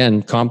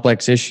 Again,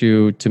 complex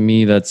issue to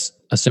me. That's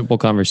a simple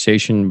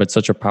conversation, but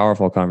such a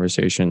powerful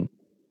conversation.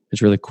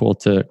 It's really cool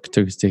to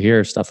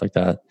hear stuff like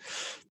that.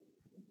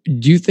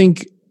 Do you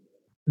think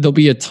there'll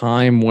be a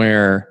time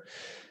where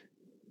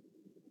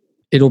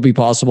it'll be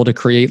possible to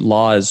create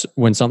laws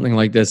when something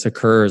like this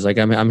occurs? Like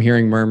I'm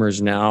hearing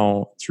murmurs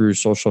now through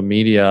social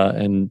media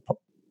and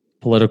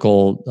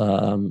political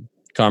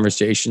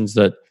conversations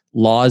that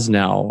laws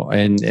now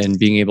and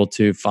being able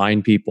to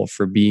fine people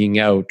for being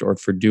out or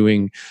for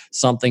doing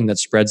something that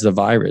spreads the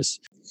virus.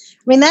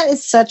 I mean, that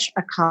is such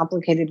a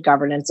complicated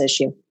governance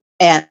issue.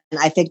 And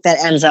I think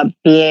that ends up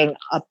being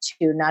up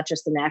to not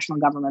just the national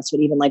governments,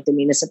 but even like the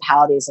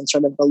municipalities and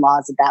sort of the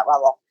laws at that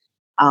level.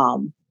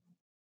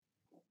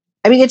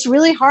 I mean, it's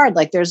really hard.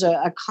 Like there's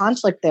a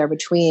conflict there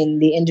between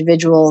the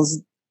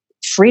individual's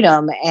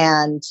freedom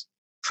and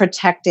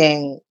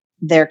protecting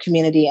their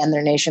community and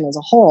their nation as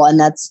a whole. And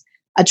that's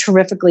a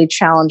terrifically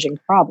challenging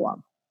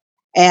problem.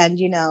 And,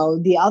 you know,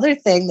 the other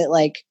thing that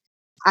like,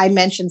 I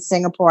mentioned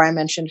Singapore, I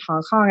mentioned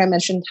Hong Kong, I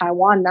mentioned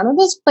Taiwan. None of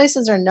those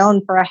places are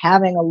known for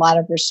having a lot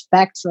of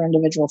respect for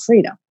individual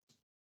freedom.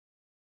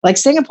 Like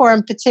Singapore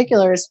in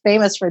particular is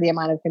famous for the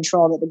amount of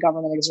control that the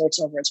government exerts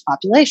over its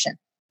population.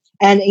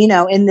 And, you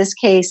know, in this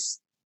case,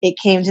 it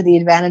came to the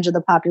advantage of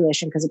the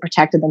population because it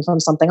protected them from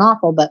something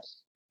awful. But,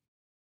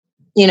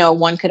 you know,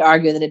 one could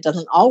argue that it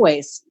doesn't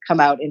always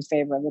come out in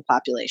favor of the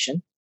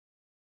population.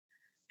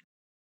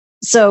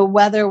 So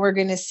whether we're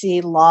going to see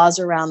laws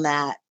around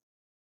that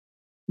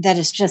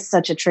is just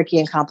such a tricky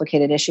and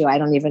complicated issue. I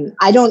don't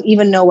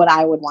even know what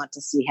I would want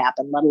to see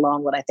happen, let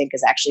alone what I think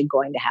is actually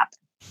going to happen.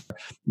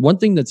 One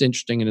thing that's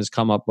interesting and has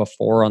come up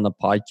before on the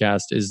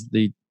podcast is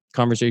the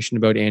conversation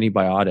about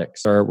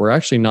antibiotics. We're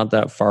actually not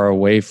that far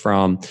away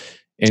from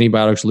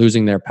antibiotics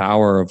losing their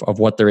power of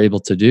what they're able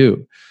to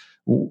do.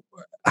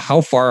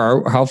 How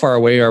far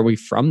away are we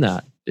from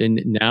that?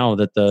 And now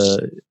that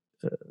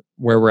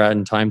where we're at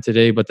in time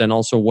today, but then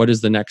also what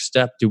is the next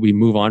step? Do we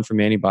move on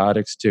from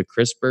antibiotics to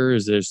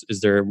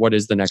CRISPR? What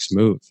is the next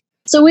move?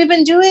 So we've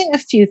been doing a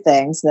few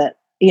things that,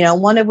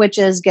 one of which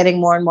is getting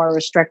more and more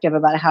restrictive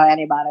about how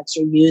antibiotics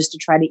are used to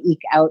try to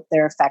eke out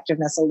their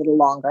effectiveness a little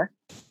longer.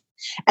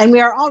 And we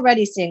are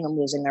already seeing them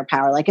losing their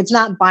power. Like, it's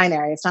not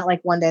binary. It's not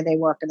like one day they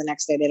work and the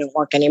next day they don't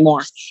work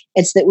anymore.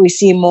 It's that we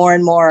see more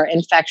and more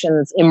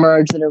infections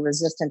emerge that are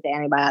resistant to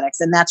antibiotics.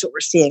 And that's what we're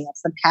seeing.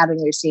 That's the pattern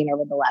we've seen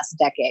over the last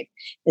decade,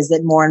 is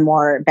that more and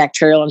more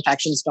bacterial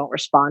infections don't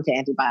respond to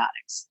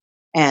antibiotics.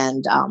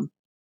 And,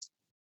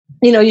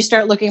 you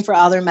start looking for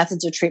other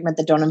methods of treatment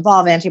that don't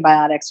involve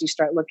antibiotics. You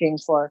start looking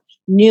for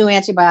new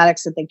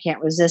antibiotics that they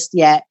can't resist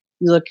yet.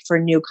 You look for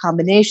new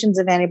combinations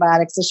of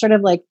antibiotics. It's sort of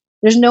like,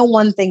 there's no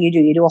one thing you do.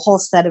 You do a whole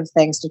set of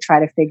things to try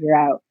to figure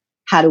out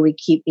how do we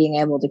keep being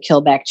able to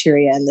kill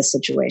bacteria in this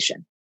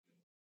situation.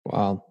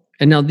 Wow.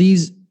 And now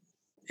is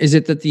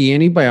it that the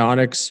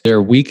antibiotics,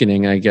 they're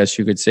weakening, I guess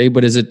you could say,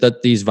 but is it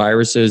that these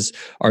viruses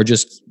are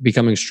just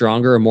becoming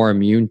stronger and more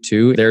immune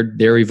too?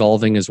 They're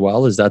evolving as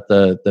well? Is that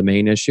the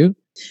main issue?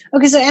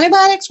 Okay, so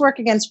antibiotics work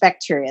against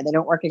bacteria. They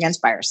don't work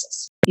against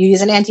viruses. You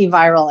use an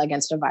antiviral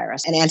against a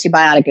virus. An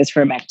antibiotic is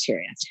for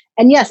bacteria.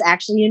 And yes,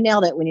 actually, you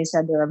nailed it when you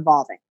said they're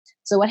evolving.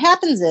 So what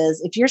happens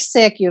is, if you're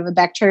sick, you have a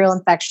bacterial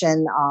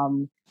infection,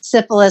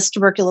 syphilis,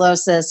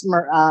 tuberculosis,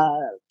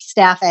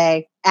 staph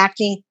A,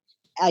 acne,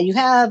 you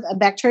have a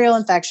bacterial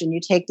infection,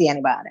 you take the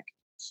antibiotic.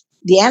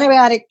 The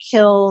antibiotic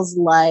kills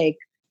like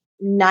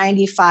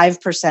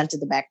 95% of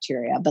the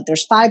bacteria, but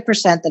there's 5%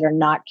 that are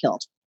not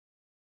killed.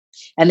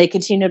 And they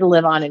continue to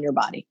live on in your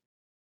body.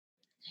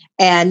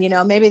 And,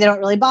 maybe they don't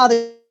really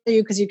bother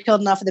you because you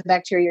killed enough of the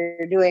bacteria,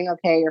 you're doing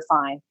okay, you're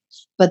fine.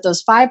 But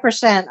those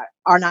 5%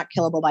 are not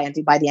killable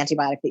by the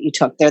antibiotic that you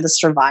took. They're the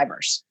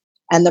survivors.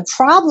 And the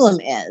problem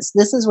is,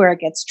 this is where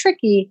it gets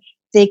tricky,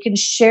 they can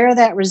share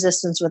that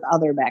resistance with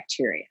other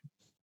bacteria.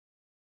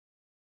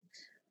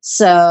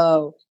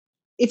 So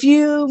if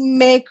you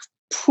make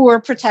poor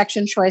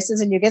protection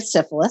choices and you get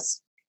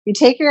syphilis, you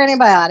take your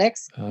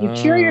antibiotics, you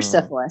cure your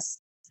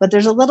syphilis, but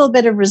there's a little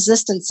bit of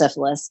resistant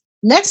syphilis.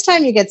 Next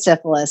time you get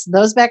syphilis,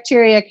 those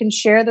bacteria can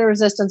share the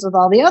resistance with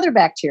all the other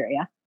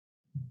bacteria.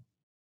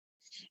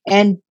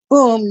 And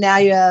boom, now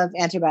you have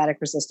antibiotic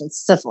resistant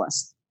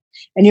syphilis.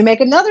 And you make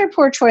another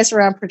poor choice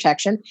around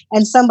protection,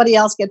 and somebody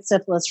else gets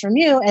syphilis from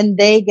you, and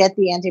they get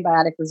the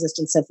antibiotic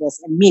resistant syphilis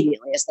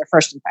immediately as their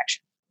first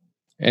infection.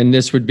 And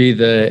this would be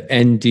the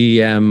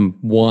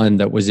NDM1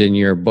 that was in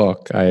your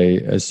book. I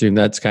assume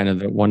that's kind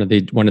of one of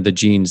the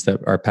genes that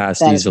are passed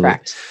that easily. Is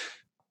correct.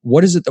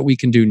 What is it that we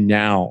can do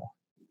now,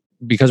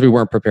 because we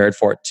weren't prepared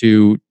for it,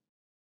 to,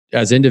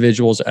 as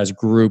individuals, as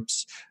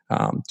groups,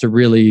 to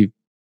really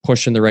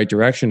push in the right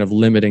direction of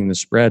limiting the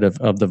spread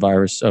of the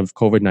virus of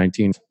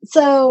COVID-19?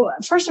 So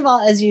first of all,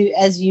 as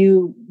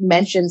you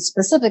mentioned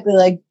specifically,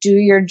 like, do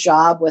your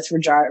job with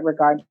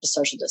regard to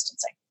social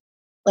distancing.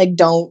 Like,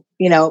 don't,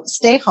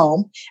 stay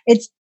home.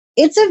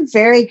 It's a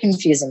very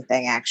confusing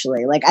thing,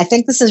 actually. Like, I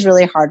think this is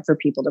really hard for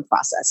people to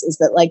process, is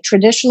that, like,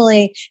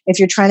 traditionally, if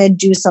you're trying to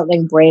do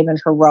something brave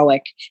and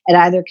heroic, it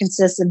either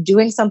consists of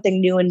doing something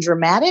new and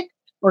dramatic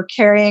or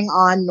carrying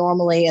on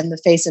normally in the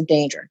face of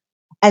danger.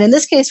 And in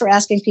this case, we're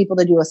asking people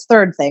to do a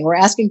third thing. We're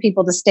asking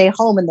people to stay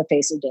home in the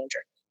face of danger.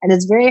 And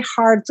it's very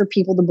hard for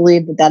people to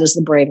believe that that is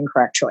the brave and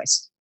correct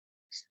choice.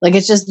 Like,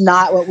 it's just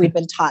not what we've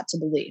been taught to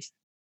believe.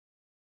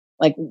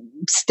 Like,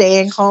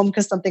 staying home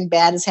because something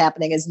bad is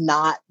happening is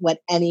not what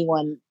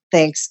anyone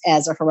thinks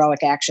as a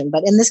heroic action.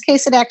 But in this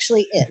case, it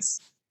actually is.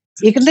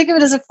 You can think of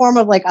it as a form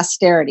of, like,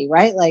 austerity,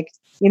 right? Like,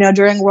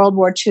 during World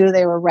War II,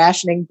 they were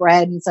rationing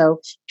bread. And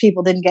so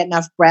people didn't get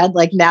enough bread.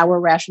 Like, now we're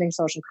rationing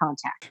social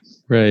contact.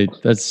 Right.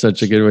 That's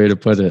such a good way to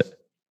put it.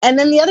 And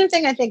then the other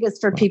thing I think is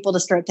for people to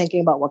start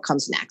thinking about what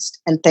comes next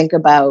and think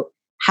about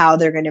how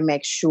they're going to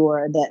make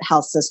sure that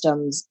health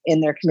systems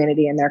in their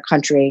community and their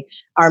country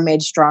are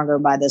made stronger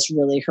by this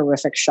really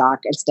horrific shock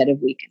instead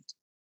of weakened.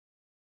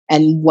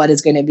 And what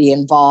is going to be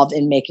involved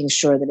in making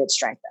sure that it's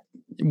strengthened.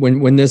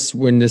 When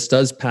this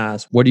does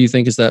pass, what do you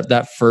think is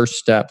that first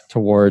step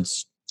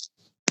towards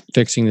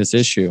fixing this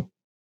issue?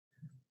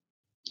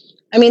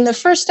 I mean, the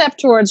first step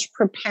towards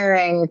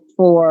preparing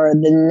for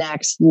the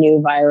next new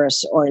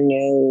virus or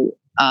new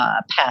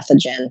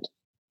pathogen.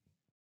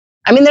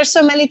 I mean, there's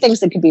so many things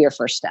that could be your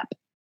first step.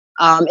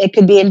 It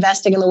could be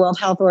investing in the World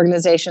Health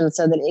Organization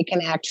so that it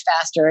can act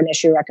faster and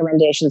issue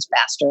recommendations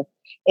faster.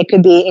 It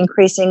could be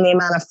increasing the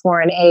amount of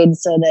foreign aid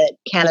so that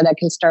Canada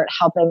can start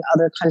helping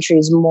other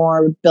countries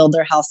more build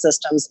their health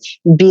systems,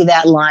 be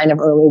that line of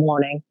early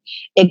warning.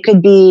 It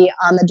could be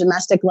on the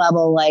domestic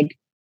level, like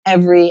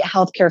every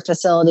healthcare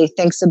facility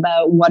thinks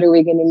about what are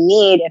we going to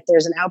need if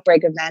there's an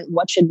outbreak event,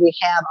 what should we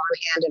have on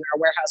hand in our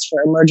warehouse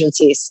for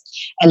emergencies,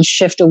 and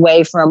shift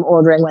away from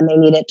ordering when they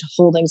need it to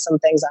holding some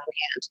things on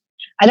hand.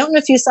 I don't know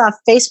if you saw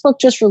Facebook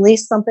just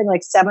released something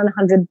like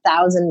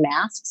 700,000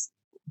 masks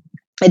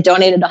it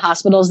donated to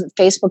hospitals that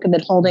Facebook had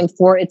been holding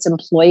for its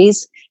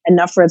employees,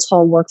 enough for its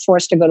whole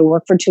workforce to go to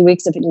work for 2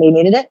 weeks if they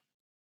needed it.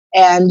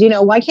 And,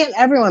 why can't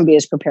everyone be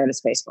as prepared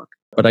as Facebook?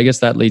 But I guess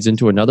that leads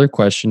into another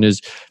question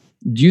is,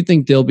 do you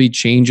think there'll be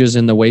changes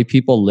in the way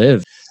people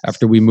live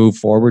after we move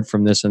forward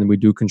from this and we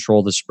do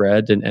control the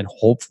spread and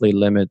hopefully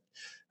limit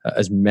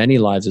as many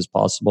lives as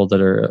possible that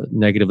are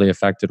negatively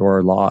affected or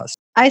are lost?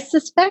 I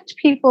suspect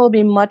people will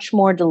be much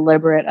more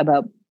deliberate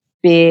about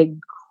big,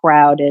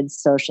 crowded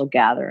social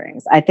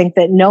gatherings. I think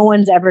that no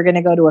one's ever going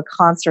to go to a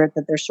concert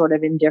that they're sort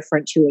of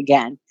indifferent to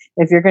again.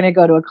 If you're going to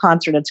go to a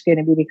concert, it's going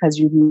to be because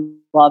you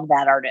love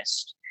that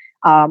artist.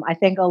 I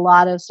think a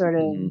lot of sort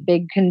of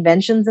big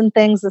conventions and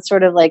things that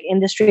sort of like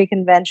industry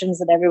conventions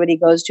that everybody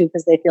goes to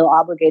because they feel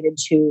obligated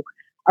to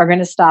are going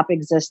to stop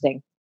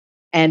existing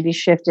and be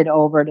shifted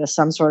over to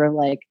some sort of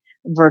like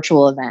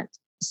virtual event.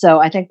 So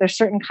I think there's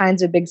certain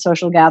kinds of big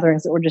social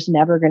gatherings that we're just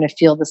never going to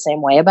feel the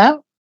same way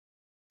about.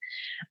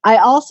 I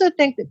also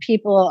think that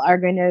people are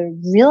going to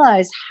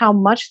realize how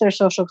much their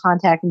social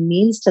contact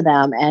means to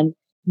them and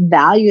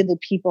value the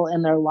people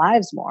in their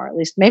lives more. At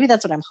least maybe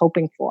that's what I'm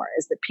hoping for,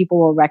 is that people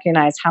will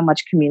recognize how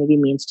much community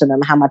means to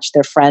them, how much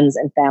their friends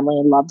and family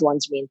and loved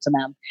ones mean to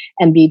them,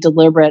 and be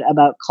deliberate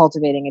about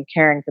cultivating and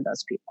caring for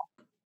those people.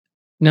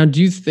 Now,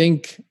 do you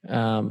think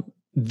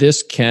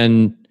this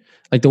can,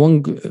 like the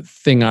one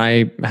thing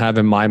I have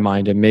in my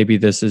mind, and maybe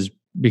this is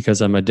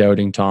because I'm a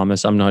doubting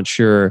Thomas, I'm not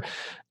sure,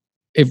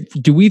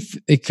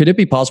 could it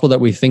be possible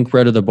that we think we're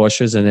out of the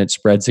bushes and it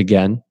spreads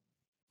again?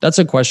 That's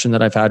a question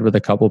that I've had with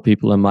a couple of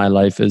people in my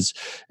life is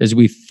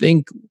we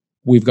think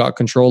we've got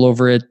control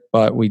over it,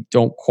 but we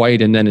don't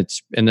quite. And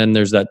then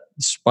there's that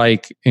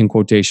spike in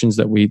quotations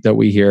that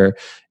we hear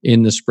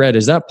in the spread.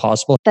 Is that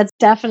possible? That's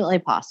definitely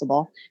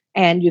possible.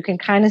 And you can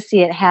kind of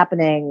see it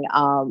happening.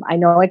 I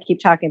know I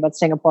keep talking about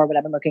Singapore, but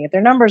I've been looking at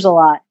their numbers a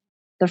lot.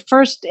 The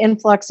first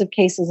influx of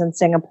cases in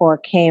Singapore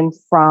came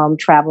from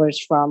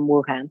travelers from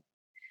Wuhan.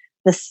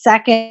 The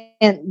second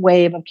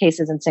wave of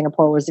cases in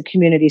Singapore was the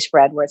community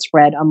spread, where it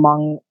spread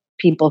among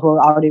people who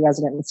are already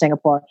resident in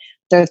Singapore.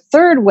 Their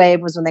third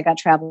wave was when they got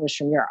travelers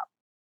from Europe.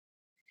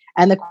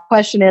 And the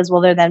question is,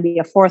 will there then be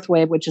a fourth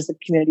wave, which is the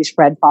community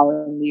spread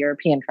following the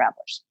European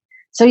travelers?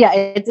 So yeah,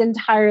 it's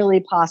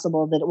entirely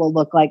possible that it will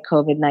look like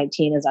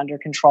COVID-19 is under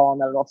control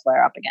and that it'll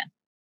flare up again.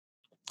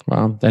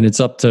 Wow. And it's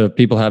up to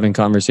people having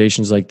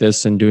conversations like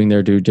this and doing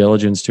their due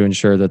diligence to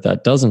ensure that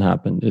that doesn't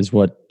happen, is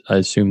what I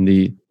assume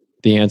the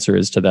answer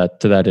is to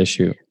that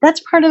issue.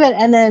 That's part of it.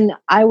 And then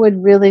I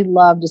would really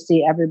love to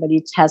see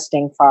everybody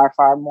testing far,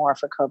 far more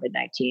for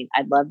COVID-19.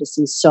 I'd love to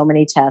see so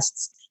many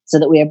tests so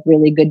that we have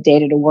really good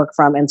data to work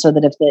from. And so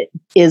that if it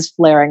is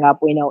flaring up,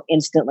 we know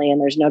instantly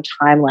and there's no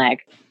time lag.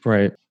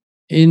 Right.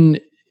 In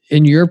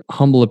your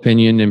humble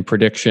opinion and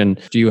prediction,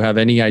 do you have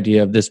any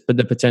idea of this, but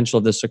the potential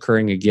of this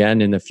occurring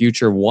again in the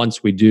future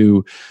once we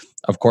do,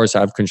 of course,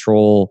 have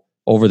control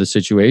over the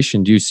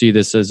situation? Do you see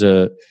this as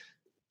a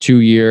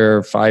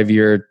 2-year,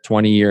 5-year,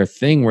 20-year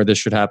thing where this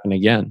should happen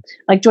again?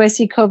 Like, do I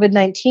see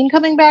COVID-19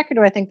 coming back, or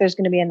do I think there's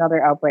going to be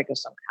another outbreak of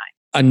some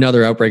kind?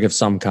 Another outbreak of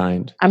some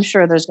kind. I'm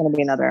sure there's going to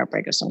be another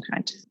outbreak of some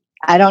kind.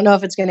 I don't know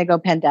if it's going to go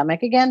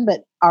pandemic again,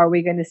 but are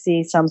we going to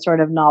see some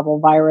sort of novel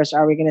virus?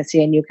 Are we going to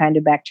see a new kind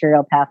of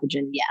bacterial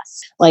pathogen?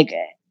 Yes. Like,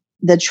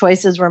 the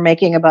choices we're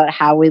making about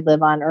how we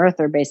live on Earth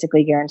are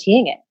basically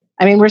guaranteeing it.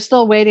 I mean, we're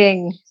still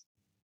waiting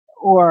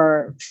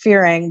or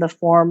fearing the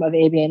form of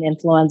avian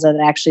influenza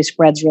that actually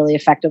spreads really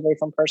effectively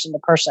from person to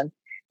person.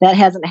 That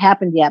hasn't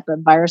happened yet, but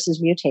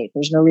viruses mutate.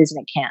 There's no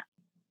reason it can't.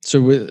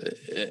 So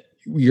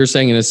you're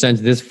saying, in a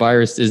sense, this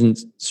virus isn't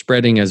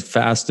spreading as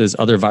fast as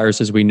other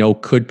viruses we know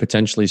could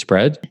potentially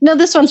spread? No,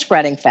 this one's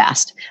spreading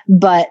fast,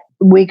 but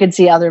we could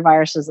see other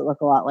viruses that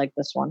look a lot like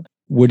this one.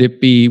 Would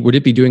it be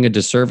doing a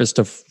disservice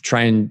to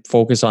try and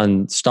focus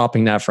on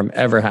stopping that from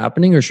ever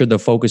happening, or should the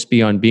focus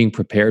be on being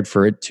prepared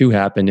for it to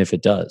happen if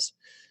it does?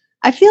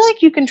 I feel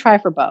like you can try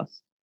for both.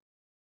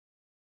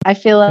 I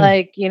feel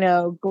like,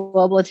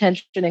 global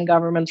attention and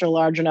governments are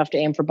large enough to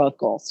aim for both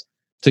goals.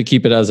 To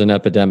keep it as an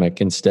epidemic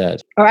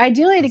instead. Or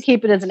ideally to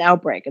keep it as an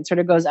outbreak. It sort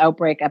of goes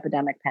outbreak,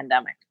 epidemic,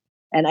 pandemic.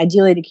 And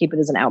ideally to keep it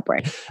as an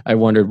outbreak. I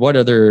wondered, what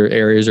other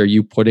areas are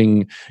you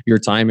putting your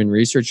time and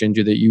research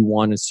into that you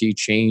want to see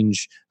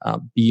change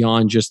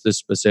beyond just the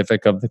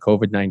specific of the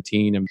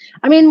COVID-19?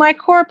 I mean, my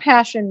core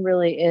passion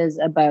really is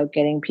about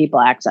getting people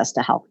access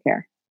to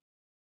healthcare.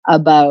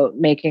 About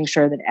making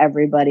sure that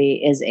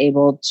everybody is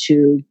able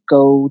to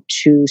go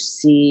to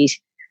see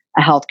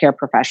a healthcare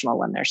professional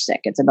when they're sick.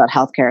 It's about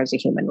healthcare as a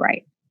human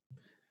right.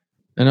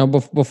 And now,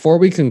 before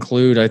we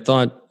conclude, I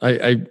thought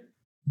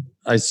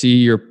I see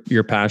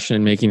your passion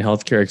in making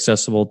healthcare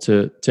accessible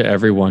to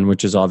everyone,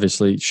 which is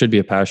obviously should be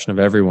a passion of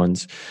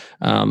everyone's.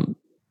 When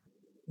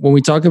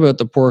we talk about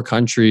the poor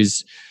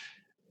countries,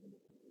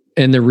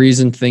 And the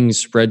reason things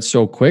spread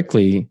so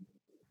quickly,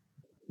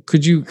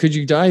 could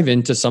you dive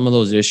into some of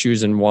those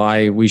issues and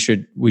why we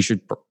should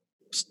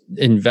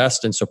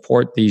invest and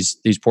support these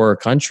poorer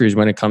countries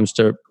when it comes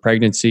to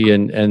pregnancy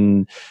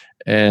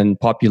and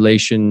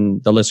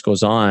population? The list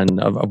goes on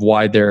of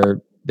why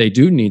they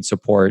do need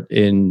support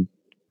in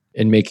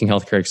making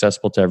healthcare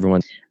accessible to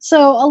everyone.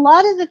 So a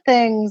lot of the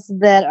things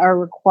that are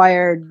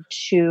required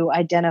to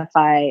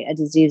identify a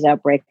disease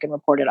outbreak and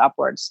report it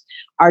upwards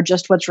are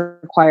just what's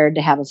required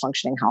to have a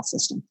functioning health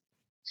system.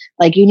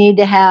 Like, you need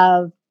to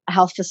have a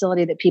health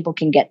facility that people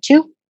can get to.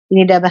 You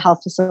need to have a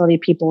health facility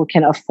people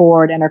can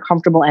afford and are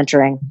comfortable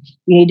entering.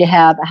 You need to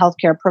have a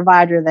healthcare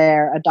provider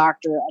there, a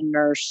doctor, a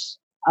nurse,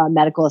 a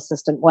medical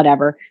assistant,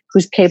 whatever,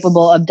 who's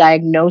capable of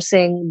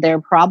diagnosing their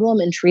problem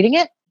and treating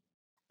it,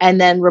 and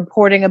then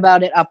reporting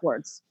about it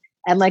upwards.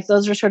 And like,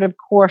 those are sort of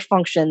core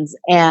functions.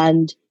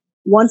 And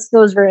once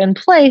those are in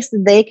place,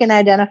 they can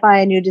identify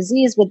a new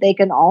disease, but they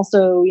can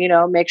also,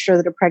 make sure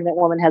that a pregnant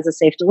woman has a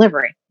safe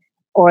delivery,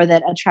 or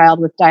that a child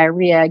with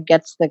diarrhea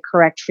gets the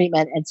correct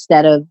treatment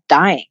instead of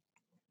dying.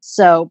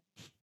 So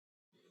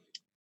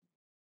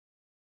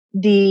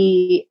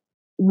the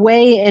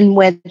way in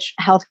which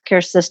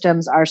healthcare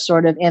systems are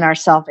sort of in our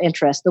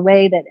self-interest, the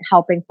way that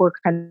helping poor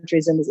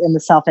countries is in the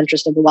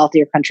self-interest of the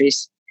wealthier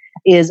countries,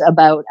 is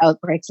about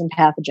outbreaks and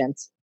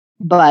pathogens.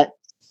 But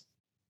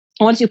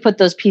once you put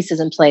those pieces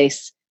in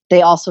place,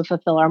 they also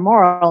fulfill our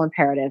moral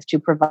imperative to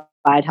provide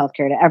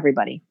healthcare to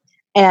everybody.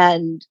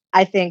 And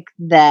I think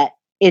that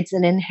it's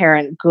an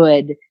inherent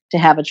good to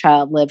have a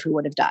child live who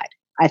would have died.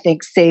 I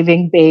think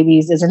saving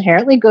babies is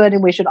inherently good,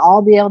 and we should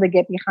all be able to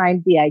get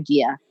behind the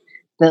idea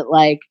that,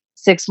 like,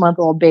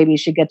 6-month-old babies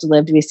should get to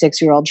live to be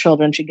 6-year-old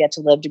children, should get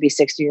to live to be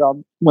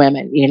 60-year-old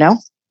women,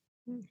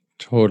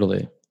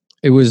 Totally.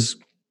 It was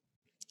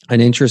an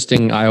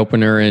interesting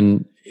eye-opener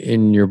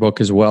in your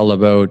book as well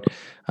about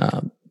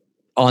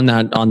on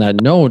that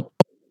note,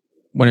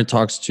 when it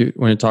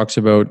talks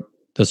about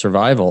the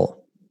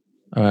survival,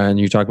 and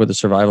you talk about the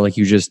survival like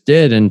you just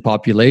did, and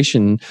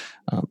population,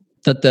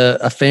 that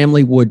a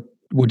family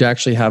would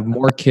actually have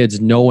more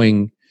kids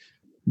knowing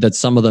that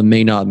some of them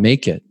may not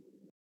make it.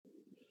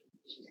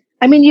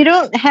 I mean, you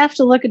don't have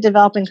to look at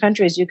developing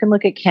countries. You can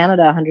look at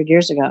Canada 100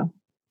 years ago.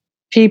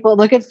 People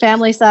look at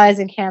family size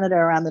in Canada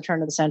around the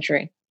turn of the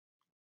century.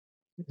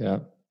 Yeah.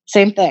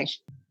 Same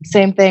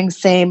thing,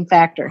 same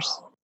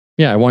factors.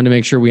 Yeah, I wanted to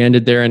make sure we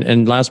ended there.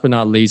 And last but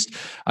not least,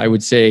 I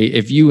would say,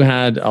 if you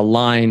had a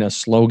line, a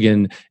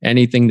slogan,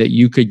 anything that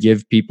you could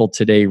give people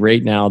today,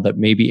 right now, that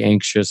may be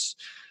anxious,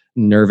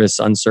 nervous,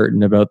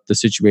 uncertain about the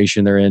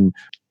situation they're in.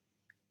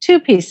 2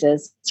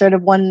 pieces, sort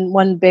of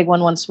one big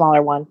one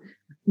smaller one.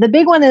 The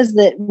big one is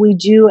that we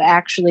do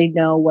actually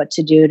know what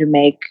to do to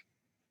make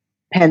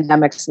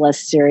pandemics less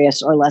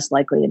serious or less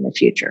likely in the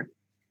future.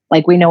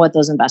 Like, we know what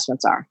those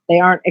investments are. They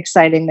aren't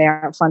exciting. They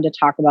aren't fun to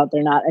talk about.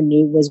 They're not a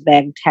new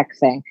whiz-bag tech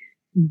thing,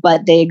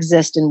 but they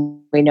exist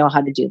and we know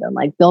how to do them.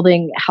 Like,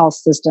 building health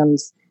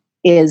systems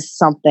is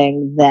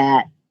something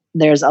that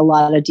there's a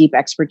lot of deep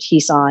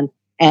expertise on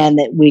and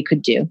that we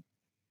could do.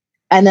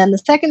 And then the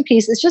second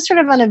piece is just sort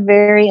of on a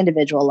very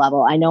individual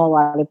level. I know a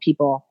lot of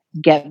people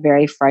get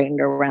very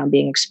frightened around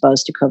being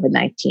exposed to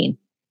COVID-19.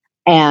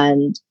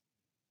 And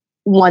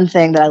one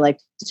thing that I like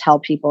to tell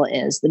people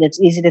is that it's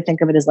easy to think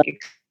of it as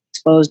like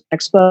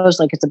exposed,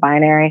 like it's a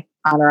binary,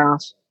 on or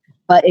off.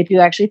 But if you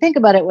actually think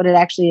about it, what it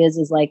actually is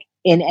like,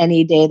 in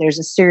any day, there's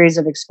a series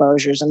of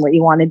exposures. And what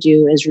you want to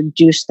do is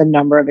reduce the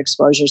number of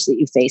exposures that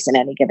you face in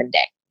any given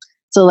day.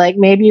 So like,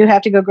 maybe you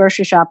have to go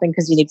grocery shopping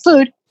because you need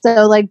food.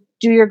 So like,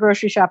 do your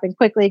grocery shopping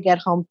quickly, get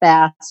home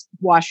fast,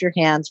 wash your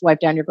hands, wipe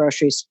down your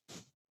groceries.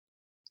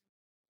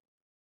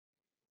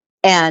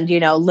 And,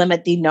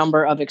 limit the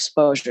number of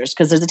exposures,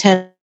 because there's a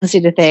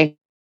tendency to think,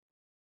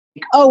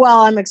 oh,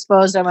 well, I'm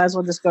exposed, I might as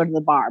well just go to the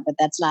bar. But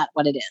that's not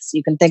what it is.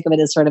 You can think of it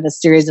as sort of a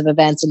series of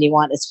events, and you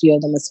want as few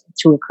of them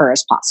to occur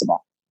as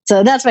possible.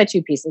 So that's my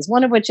 2 pieces.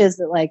 One of which is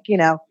that, like,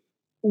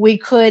 we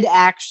could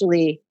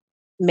actually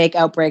make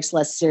outbreaks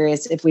less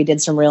serious if we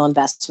did some real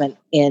investment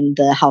in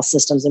the health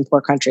systems in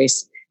poor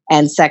countries.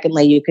 And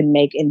secondly, you can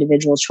make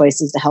individual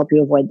choices to help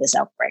you avoid this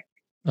outbreak.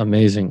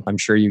 Amazing. I'm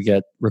sure you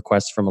get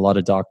requests from a lot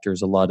of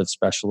doctors, a lot of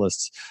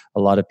specialists,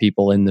 a lot of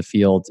people in the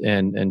field,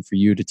 and for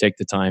you to take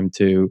the time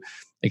to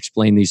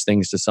explain these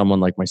things to someone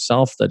like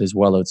myself that is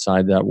well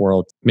outside that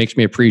world makes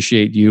me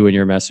appreciate you and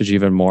your message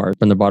even more.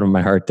 From the bottom of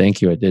my heart,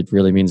 thank you. It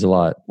really means a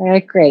lot. All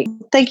right, great.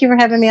 Thank you for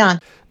having me on.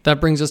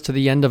 That brings us to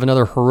the end of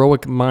another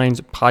Heroic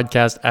Minds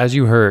podcast. As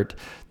you heard,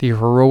 the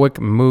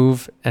heroic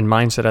move and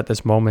mindset at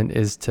this moment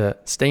is to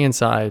stay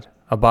inside,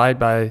 abide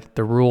by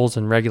the rules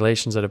and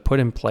regulations that have put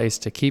in place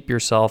to keep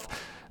yourself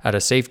at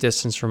a safe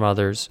distance from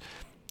others,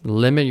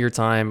 limit your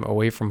time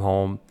away from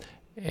home,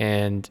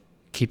 and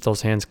keep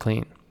those hands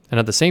clean. And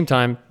at the same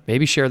time,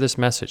 maybe share this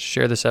message,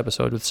 share this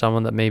episode with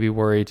someone that may be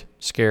worried,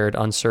 scared,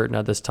 uncertain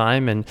at this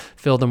time, and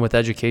fill them with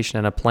education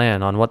and a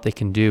plan on what they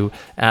can do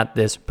at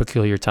this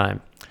peculiar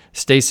time.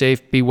 Stay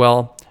safe, be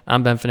well.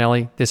 I'm Ben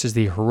Finelli. This is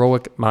the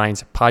Heroic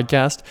Minds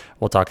podcast.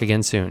 We'll talk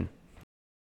again soon.